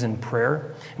our knees in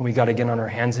prayer, and we got to get on our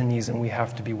hands and knees, and we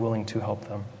have to be willing to help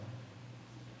them.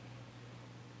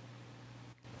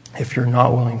 If you're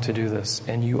not willing to do this,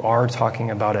 and you are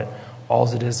talking about it, all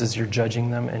it is you're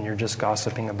judging them and you're just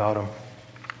gossiping about them.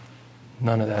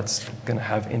 None of that's going to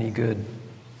have any good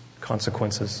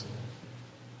consequences.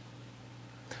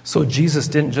 So Jesus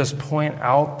didn't just point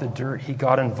out the dirt. He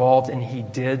got involved and he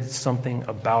did something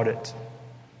about it.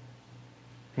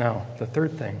 Now, the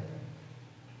third thing.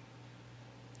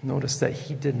 Notice that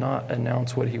he did not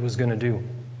announce what he was going to do.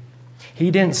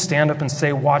 He didn't stand up and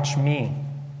say, "Watch me."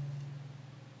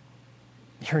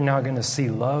 You're now going to see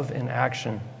love in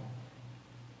action.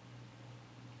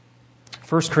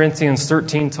 1 Corinthians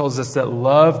 13 tells us that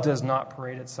love does not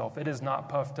parade itself. It is not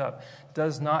puffed up,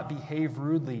 does not behave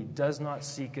rudely, does not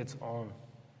seek its own.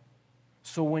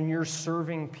 So when you're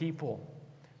serving people,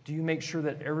 do you make sure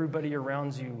that everybody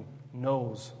around you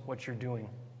knows what you're doing?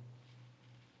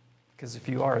 Because if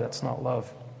you are, that's not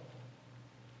love.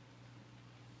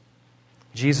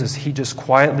 Jesus, he just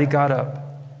quietly got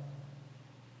up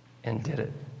and did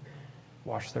it.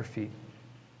 Washed their feet.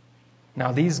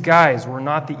 Now, these guys were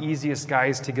not the easiest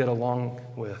guys to get along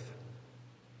with.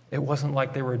 It wasn't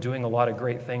like they were doing a lot of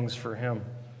great things for him.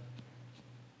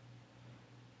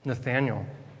 Nathanael,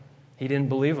 he didn't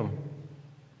believe him.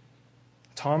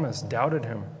 Thomas doubted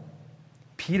him.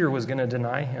 Peter was going to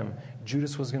deny him.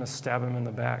 Judas was going to stab him in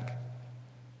the back.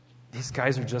 These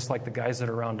guys are just like the guys that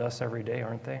are around us every day,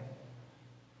 aren't they?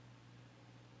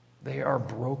 They are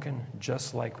broken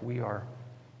just like we are.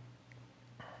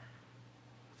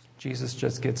 Jesus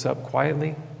just gets up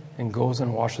quietly and goes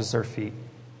and washes their feet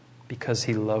because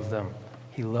he loved them.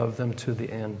 He loved them to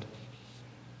the end.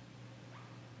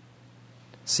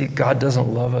 See, God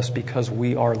doesn't love us because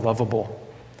we are lovable,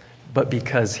 but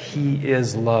because he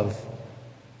is love.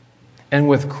 And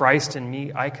with Christ in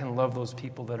me, I can love those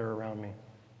people that are around me.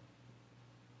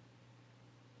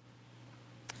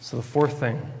 So the fourth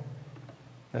thing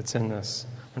that's in this,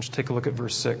 I want you to take a look at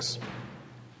verse 6.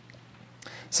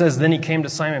 It says, "Then he came to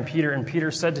Simon Peter, and Peter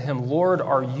said to him, 'Lord,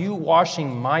 are you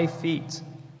washing my feet?'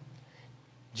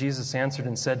 Jesus answered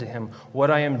and said to him, 'What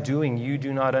I am doing you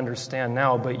do not understand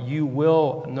now, but you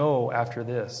will know after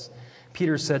this.'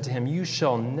 Peter said to him, 'You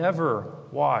shall never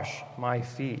wash my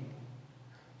feet.'"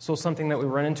 So something that we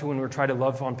run into when we try to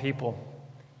love on people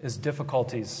is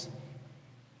difficulties.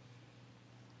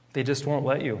 They just won't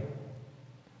let you.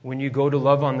 When you go to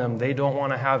love on them, they don't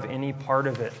want to have any part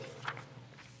of it.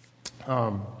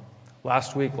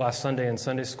 Last Sunday in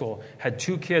Sunday school, had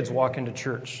 2 kids walk into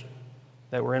church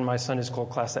that were in my Sunday school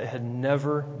class that had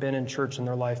never been in church in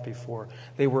their life before.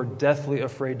 They were deathly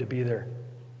afraid to be there.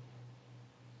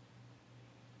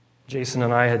 Jason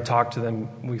and I had talked to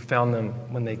them. We found them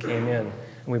when they came in,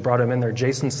 and we brought them in there.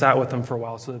 Jason sat with them for a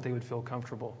while so that they would feel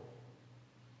comfortable.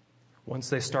 Once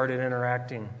they started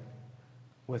interacting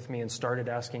with me and started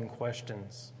asking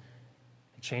questions,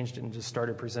 I changed it and just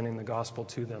started presenting the gospel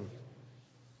to them.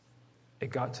 It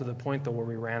got to the point, though, where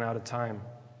we ran out of time.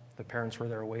 The parents were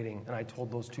there waiting. And I told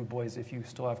those 2 boys, "If you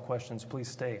still have questions, please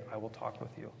stay. I will talk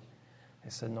with you." They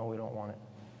said, "No, we don't want it."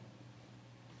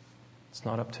 It's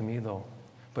not up to me, though.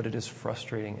 But it is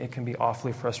frustrating. It can be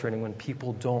awfully frustrating when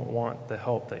people don't want the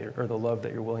help or the love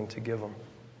that you're willing to give them.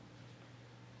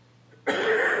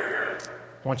 I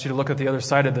want you to look at the other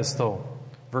side of this, though.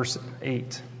 Verse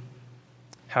 8,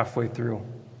 halfway through.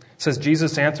 It says,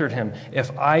 Jesus answered him,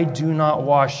 "If I do not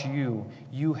wash you,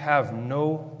 you have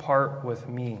no part with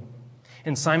me."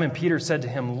 And Simon Peter said to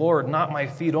him, "Lord, not my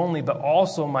feet only, but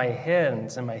also my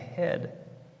hands and my head."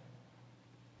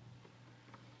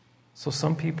 So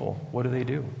some people, what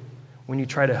do? When you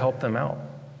try to help them out,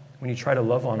 when you try to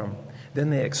love on them, then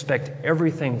they expect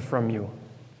everything from you.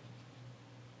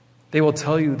 They will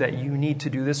tell you that you need to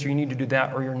do this or you need to do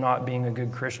that or you're not being a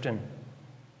good Christian.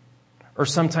 Or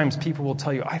sometimes people will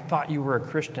tell you, "I thought you were a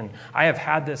Christian. I have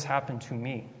had this happen to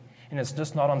me." And it's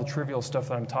just not on the trivial stuff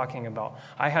that I'm talking about.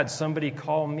 I had somebody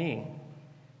call me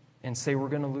and say, "We're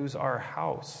going to lose our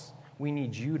house. We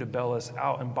need you to bail us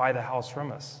out and buy the house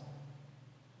from us."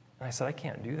 And I said, "I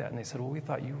can't do that." And they said, "Well, we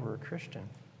thought you were a Christian."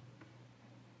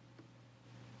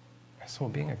 I said, "Well,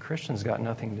 being a Christian's got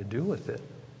nothing to do with it."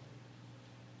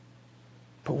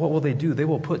 But what will they do? They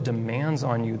will put demands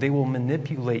on you. They will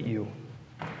manipulate you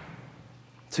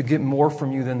to get more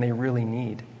from you than they really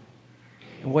need.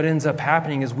 And what ends up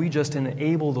happening is we just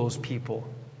enable those people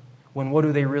when what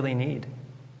do they really need?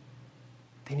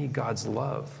 They need God's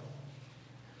love.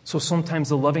 So sometimes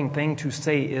the loving thing to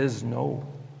say is no.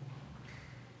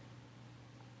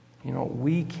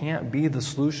 We can't be the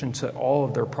solution to all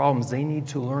of their problems. They need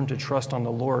to learn to trust on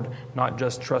the Lord, not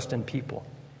just trust in people.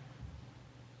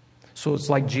 So it's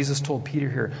like Jesus told Peter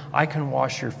here, "I can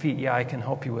wash your feet. Yeah, I can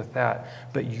help you with that.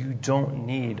 But you don't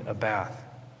need a bath."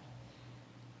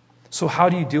 So how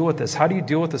do you deal with this? How do you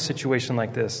deal with a situation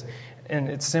like this? And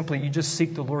it's simply, you just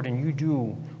seek the Lord and you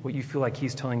do what you feel like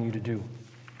He's telling you to do.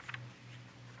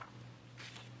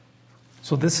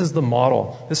 So this is the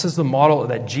model. This is the model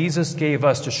that Jesus gave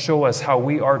us to show us how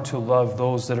we are to love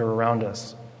those that are around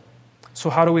us. So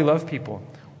how do we love people?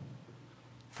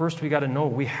 First, we got to know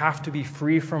we have to be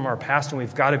free from our past and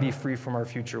we've got to be free from our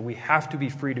future. We have to be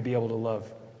free to be able to love.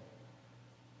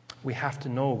 We have to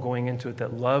know going into it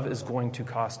that love is going to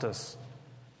cost us.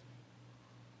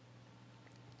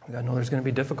 We got to know there's going to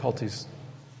be difficulties.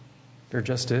 There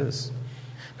just is.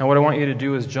 Now what I want you to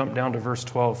do is jump down to verse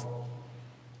 12.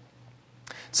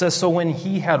 It says, "So when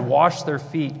he had washed their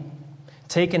feet,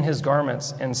 taken his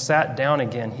garments, and sat down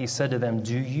again, he said to them,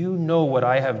 'Do you know what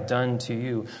I have done to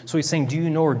you?'" So he's saying, do you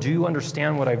know or do you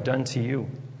understand what I've done to you?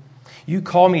 "You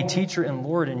call me teacher and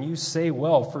Lord, and you say,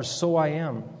 well, for so I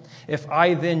am. If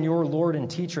I then, your Lord and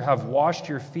teacher, have washed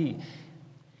your feet,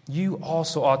 you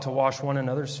also ought to wash one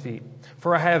another's feet.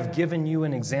 For I have given you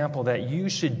an example that you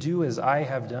should do as I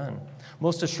have done.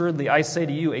 Most assuredly, I say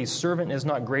to you, a servant is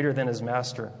not greater than his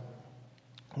master,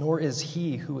 nor is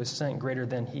he who is sent greater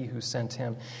than he who sent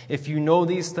him. If you know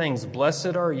these things,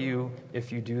 blessed are you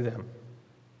if you do them."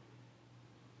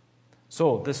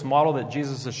 So this model that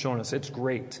Jesus has shown us, it's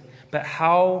great. But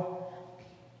how,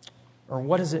 or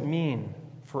what does it mean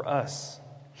for us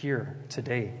here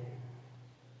today?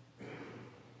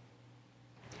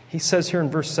 He says here in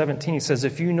verse 17, he says,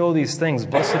 "If you know these things,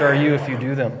 blessed are you if you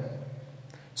do them."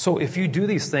 So if you do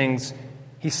these things,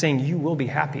 he's saying you will be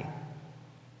happy.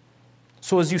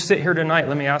 So as you sit here tonight,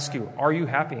 let me ask you, are you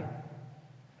happy?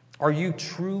 Are you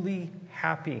truly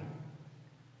happy?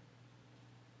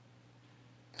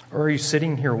 Or are you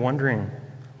sitting here wondering,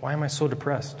 why am I so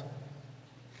depressed?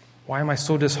 Why am I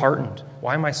so disheartened?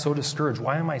 Why am I so discouraged?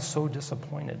 Why am I so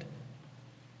disappointed?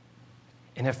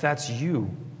 And if that's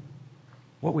you,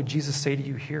 what would Jesus say to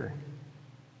you here?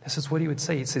 This is what he would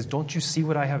say. He says, "Don't you see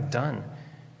what I have done?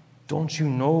 Don't you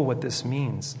know what this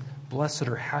means? Blessed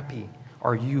or happy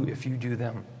are you if you do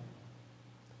them."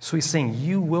 So he's saying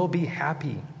you will be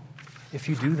happy if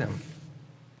you do them,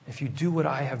 if you do what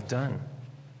I have done.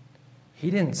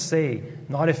 He didn't say,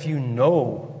 not if you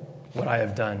know what I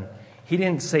have done. He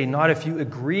didn't say, not if you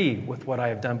agree with what I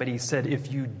have done, but he said,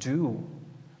 if you do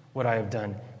what I have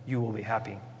done, you will be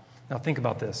happy. Now think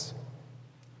about this.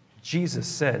 Jesus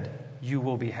said, you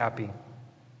will be happy.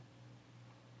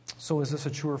 So is this a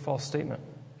true or false statement?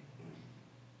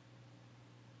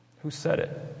 Who said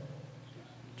it?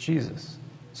 Jesus.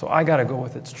 So I got to go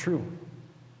with it's true.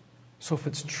 So if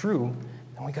it's true,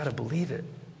 then we got to believe it.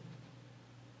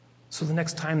 So the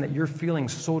next time that you're feeling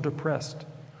so depressed,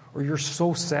 or you're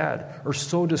so sad, or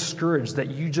so discouraged that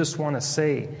you just want to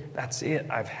say, that's it,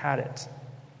 I've had it,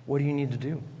 what do you need to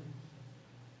do?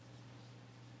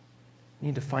 You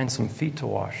need to find some feet to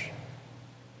wash.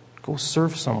 Go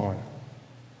serve someone.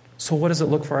 So what does it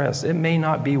look for us? It may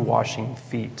not be washing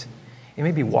feet. It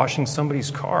may be washing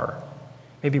somebody's car.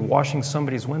 Maybe washing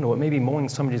somebody's window. It may be mowing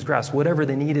somebody's grass. Whatever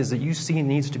the need is that you see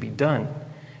needs to be done,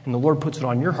 and the Lord puts it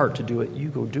on your heart to do it, you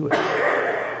go do it.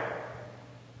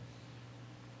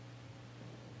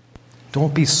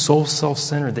 Don't be so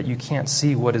self-centered that you can't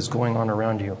see what is going on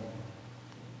around you.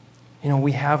 You know,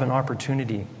 we have an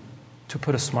opportunity to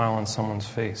put a smile on someone's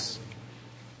face.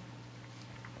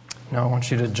 Now I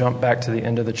want you to jump back to the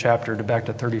end of the chapter, back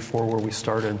to 34 where we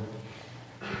started.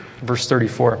 Verse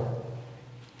 34.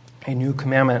 A new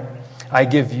commandment I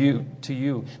give to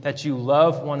you, that you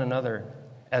love one another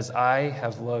as I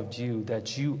have loved you,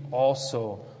 that you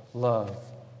also love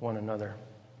one another.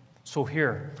 So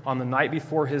here, on the night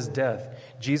before his death,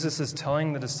 Jesus is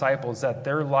telling the disciples that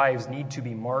their lives need to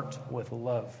be marked with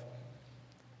love.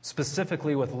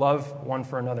 Specifically with love one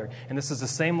for another. And this is the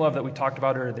same love that we talked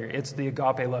about earlier. It's the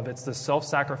agape love. It's the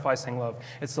self-sacrificing love.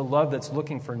 It's the love that's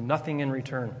looking for nothing in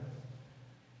return.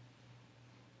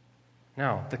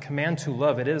 Now, the command to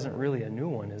love, it isn't really a new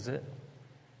one, is it?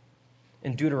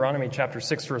 In Deuteronomy chapter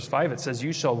 6, verse 5, it says,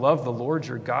 you shall love the Lord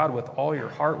your God with all your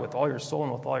heart, with all your soul,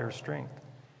 and with all your strength.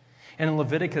 And in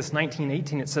Leviticus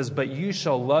 19:18, it says, but you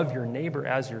shall love your neighbor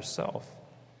as yourself.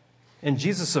 And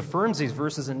Jesus affirms these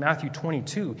verses in Matthew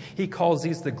 22. He calls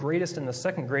these the greatest and the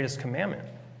second greatest commandment.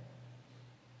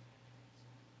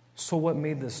 So what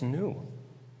made this new?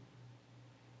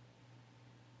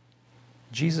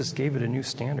 Jesus gave it a new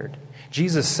standard.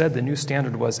 Jesus said the new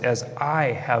standard was, as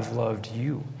I have loved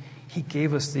you. He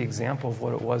gave us the example of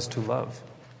what it was to love.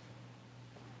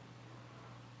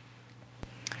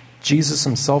 Jesus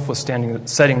himself was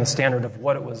setting the standard of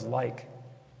what it was like,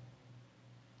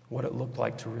 what it looked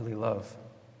like to really love.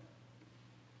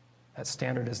 That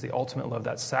standard is the ultimate love,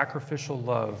 that sacrificial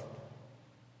love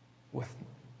with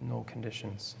no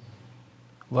conditions.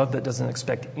 Love that doesn't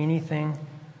expect anything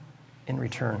in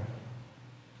return.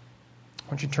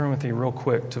 Why don't you turn with me real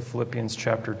quick to Philippians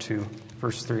chapter 2,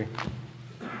 verse 3.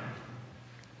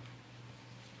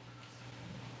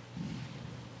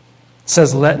 It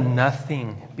says, let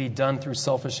nothing be done through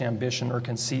selfish ambition or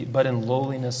conceit, but in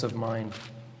lowliness of mind.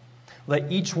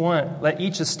 Let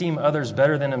each esteem others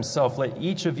better than himself. Let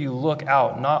each of you look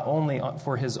out not only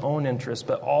for his own interest,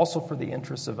 but also for the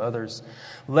interests of others.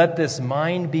 Let this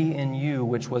mind be in you,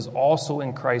 which was also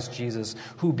in Christ Jesus,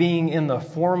 who being in the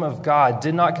form of God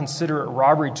did not consider it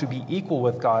robbery to be equal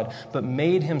with God, but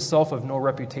made himself of no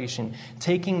reputation,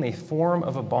 taking the form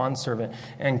of a bondservant,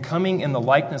 and coming in the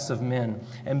likeness of men,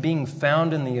 and being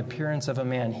found in the appearance of a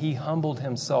man, he humbled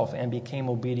himself and became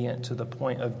obedient to the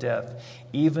point of death,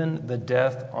 even the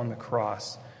death on the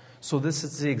cross. So this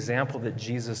is the example that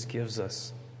Jesus gives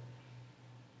us.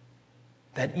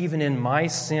 That even in my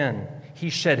sin, he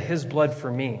shed his blood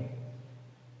for me.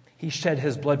 He shed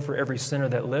his blood for every sinner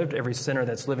that lived, every sinner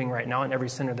that's living right now, and every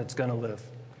sinner that's going to live.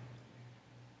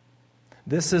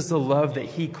 This is the love that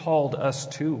he called us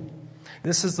to.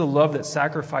 This is the love that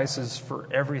sacrifices for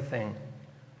everything,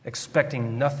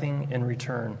 expecting nothing in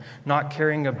return, not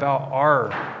caring about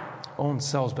our own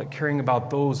selves, but caring about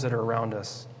those that are around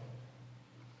us.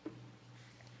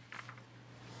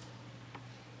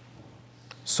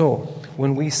 So,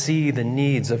 when we see the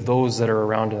needs of those that are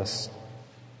around us,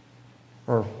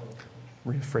 or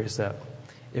rephrase that,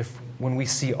 when we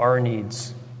see our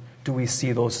needs, do we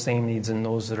see those same needs in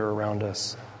those that are around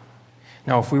us?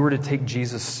 Now, if we were to take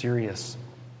Jesus serious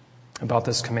about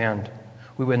this command,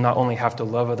 we would not only have to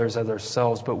love others as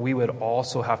ourselves, but we would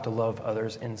also have to love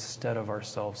others instead of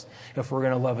ourselves. If we're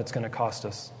going to love, it's going to cost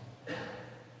us.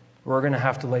 We're going to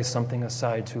have to lay something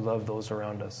aside to love those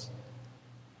around us.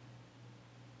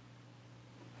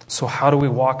 So how do we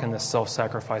walk in this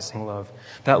self-sacrificing love?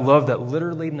 That love that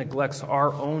literally neglects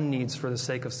our own needs for the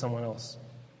sake of someone else.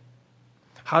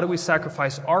 How do we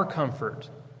sacrifice our comfort,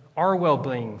 our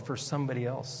well-being for somebody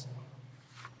else?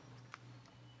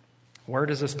 Where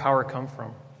does this power come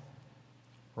from?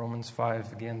 Romans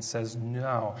 5 again says,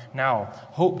 Now,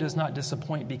 hope does not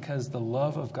disappoint because the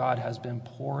love of God has been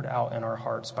poured out in our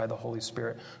hearts by the Holy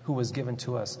Spirit who was given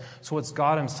to us. So it's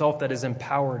God himself that has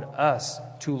empowered us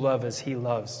to love as he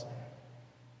loves.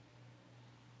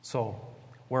 So,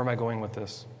 where am I going with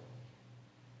this?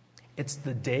 It's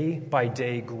the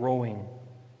day-by-day growing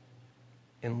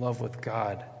in love with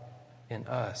God in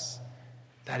us.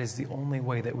 That is the only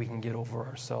way that we can get over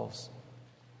ourselves.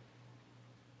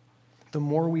 The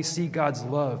more we see God's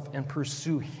love and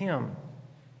pursue him,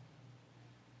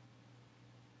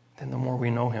 then the more we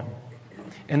know him.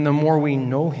 And the more we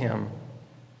know him,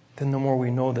 then the more we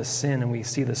know the sin and we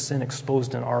see the sin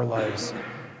exposed in our lives.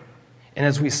 And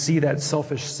as we see that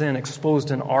selfish sin exposed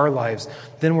in our lives,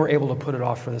 then we're able to put it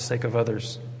off for the sake of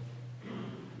others.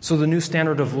 So the new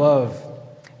standard of love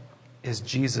is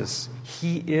Jesus.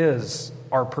 He is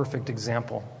our perfect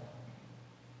example.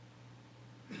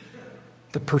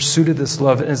 The pursuit of this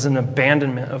love is an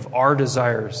abandonment of our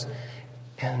desires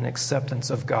and an acceptance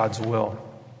of God's will.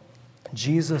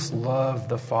 Jesus loved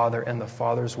the Father and the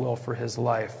Father's will for his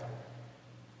life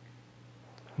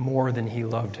more than he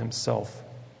loved himself.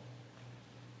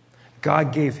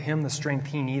 God gave him the strength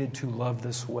he needed to love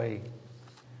this way.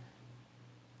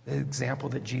 The example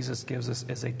that Jesus gives us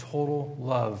is a total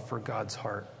love for God's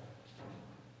heart.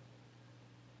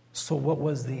 So what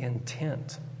was the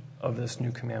intent of this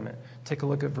new commandment? Take a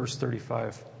look at verse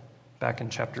 35, back in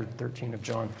chapter 13 of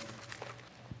John.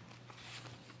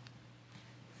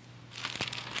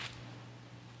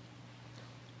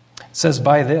 It says,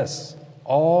 "By this,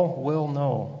 all will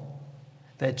know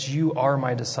that you are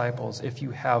my disciples if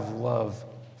you have love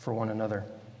for one another."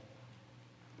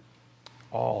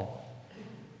 All.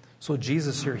 So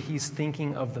Jesus here, he's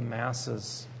thinking of the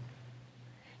masses.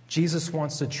 Jesus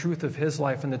wants the truth of his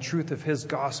life and the truth of his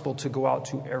gospel to go out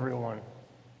to everyone.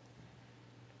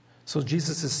 So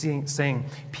Jesus is saying,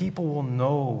 people will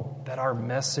know that our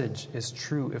message is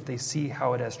true if they see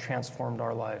how it has transformed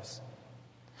our lives.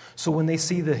 So when they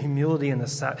see the humility and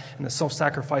the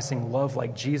self-sacrificing love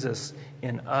like Jesus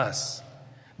in us,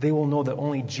 they will know that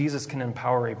only Jesus can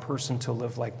empower a person to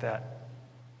live like that.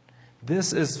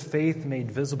 This is faith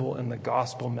made visible and the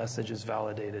gospel message is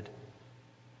validated.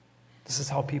 This is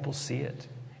how people see it.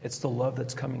 It's the love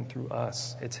that's coming through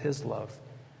us. It's his love.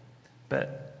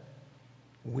 But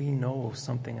we know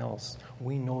something else.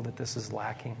 We know that this is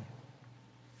lacking.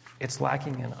 It's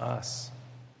lacking in us.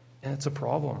 And it's a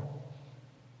problem.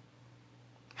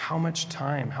 How much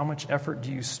time, how much effort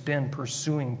do you spend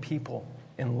pursuing people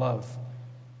in love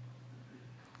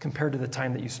compared to the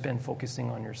time that you spend focusing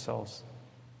on yourselves?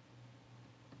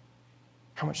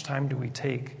 How much time do we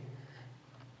take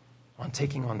on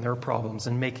taking on their problems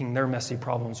and making their messy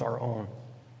problems our own?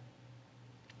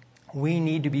 We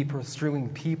need to be pursuing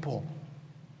people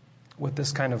with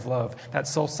this kind of love, that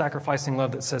self-sacrificing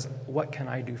love that says, what can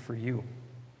I do for you?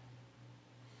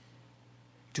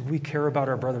 Do we care about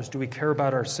our brothers? Do we care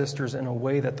about our sisters in a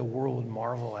way that the world would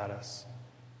marvel at us?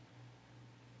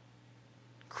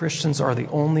 Christians are the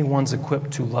only ones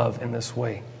equipped to love in this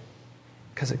way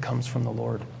because it comes from the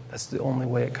Lord. That's the only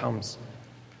way it comes.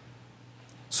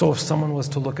 So if someone was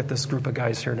to look at this group of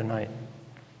guys here tonight,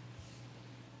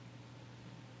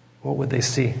 what would they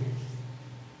see?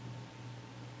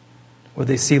 Would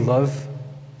they see love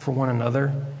for one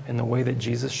another in the way that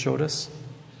Jesus showed us?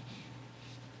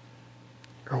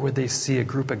 Or would they see a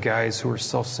group of guys who are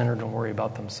self-centered and worry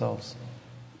about themselves?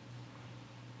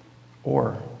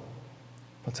 Or,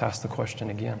 let's ask the question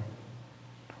again.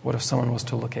 What if someone was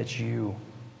to look at you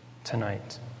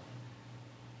tonight?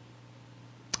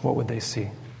 What would they see?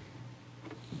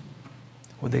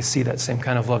 Would they see that same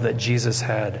kind of love that Jesus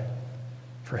had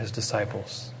for his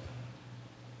disciples?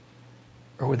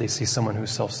 Or would they see someone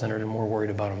who's self-centered and more worried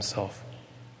about himself?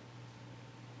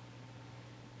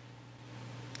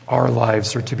 Our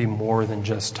lives are to be more than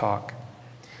just talk.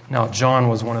 Now, John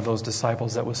was one of those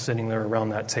disciples that was sitting there around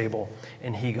that table,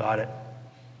 and he got it.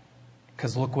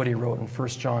 Because look what he wrote in 1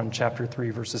 John chapter 3,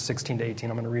 verses 16 to 18.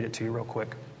 I'm going to read it to you real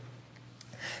quick.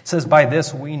 It says, "By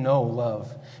this we know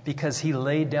love, because he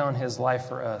laid down his life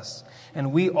for us.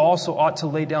 And we also ought to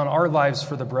lay down our lives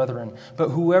for the brethren. But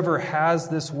whoever has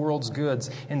this world's goods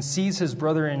and sees his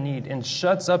brother in need and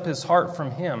shuts up his heart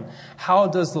from him, how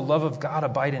does the love of God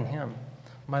abide in him?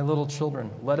 My little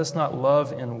children, let us not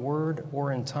love in word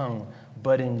or in tongue,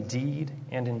 but in deed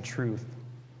and in truth."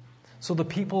 So the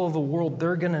people of the world,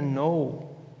 they're going to know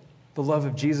the love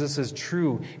of Jesus is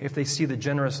true if they see the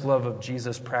generous love of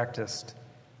Jesus practiced.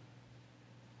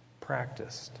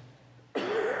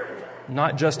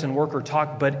 Not just in work or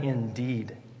talk, but in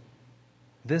deed.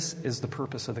 This is the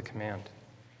purpose of the command.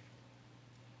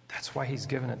 That's why he's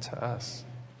given it to us.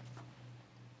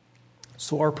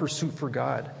 So our pursuit for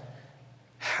God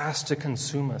has to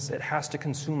consume us. It has to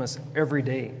consume us every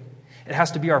day. It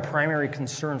has to be our primary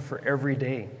concern for every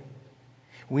day.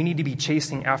 We need to be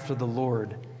chasing after the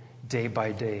Lord day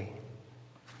by day.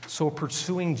 So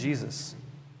pursuing Jesus,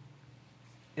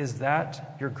 is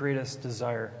that your greatest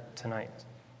desire tonight?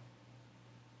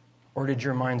 Or did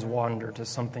your minds wander to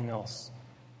something else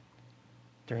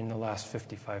during the last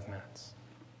 55 minutes?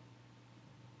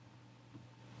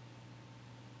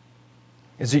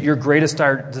 Is it your greatest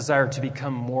desire to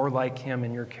become more like him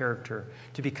in your character,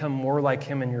 to become more like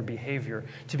him in your behavior,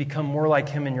 to become more like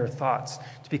him in your thoughts,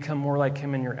 to become more like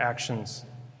him in your actions?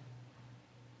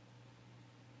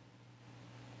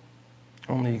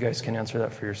 Only you guys can answer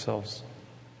that for yourselves.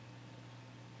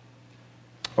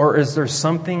 Or is there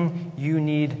something you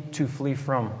need to flee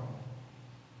from?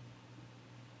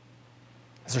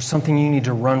 Is there something you need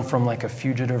to run from like a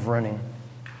fugitive running?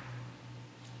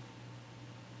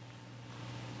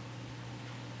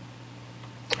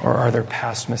 Or are there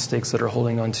past mistakes that are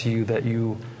holding on to you that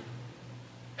you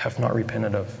have not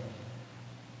repented of?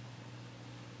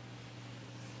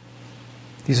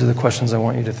 These are the questions I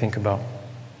want you to think about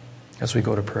as we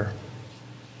go to prayer.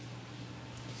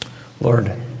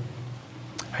 Lord,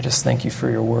 I just thank you for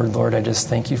your word. Lord, I just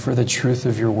thank you for the truth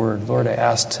of your word. Lord, I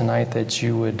ask tonight that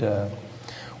you would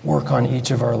work on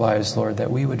each of our lives, Lord, that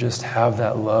we would just have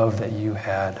that love that you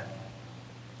had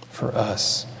for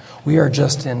us. We are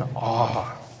just in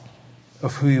awe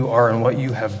of who you are and what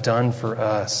you have done for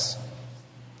us.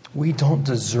 We don't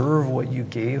deserve what you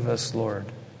gave us, Lord.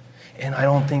 And I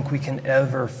don't think we can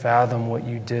ever fathom what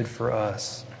you did for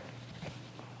us.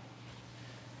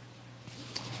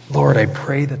 Lord, I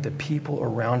pray that the people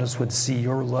around us would see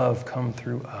your love come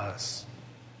through us.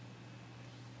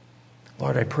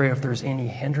 Lord, I pray if there's any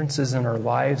hindrances in our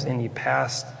lives, any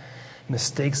past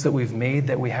mistakes that we've made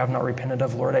that we have not repented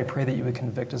of, Lord, I pray that you would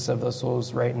convict us of those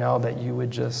souls right now, that you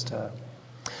would just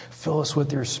fill us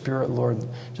with your Spirit, Lord.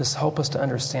 Just help us to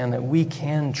understand that we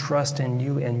can trust in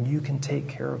you and you can take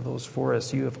care of those for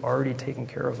us. You have already taken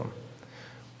care of them.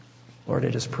 Lord, I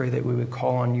just pray that we would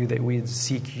call on you, that we would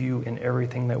seek you in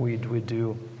everything that we would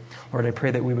do. Lord, I pray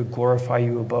that we would glorify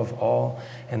you above all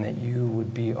and that you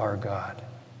would be our God.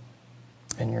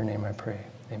 In your name I pray.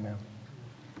 Amen.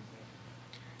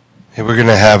 And we're going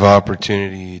to have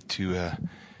opportunity to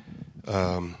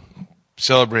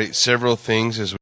celebrate several things as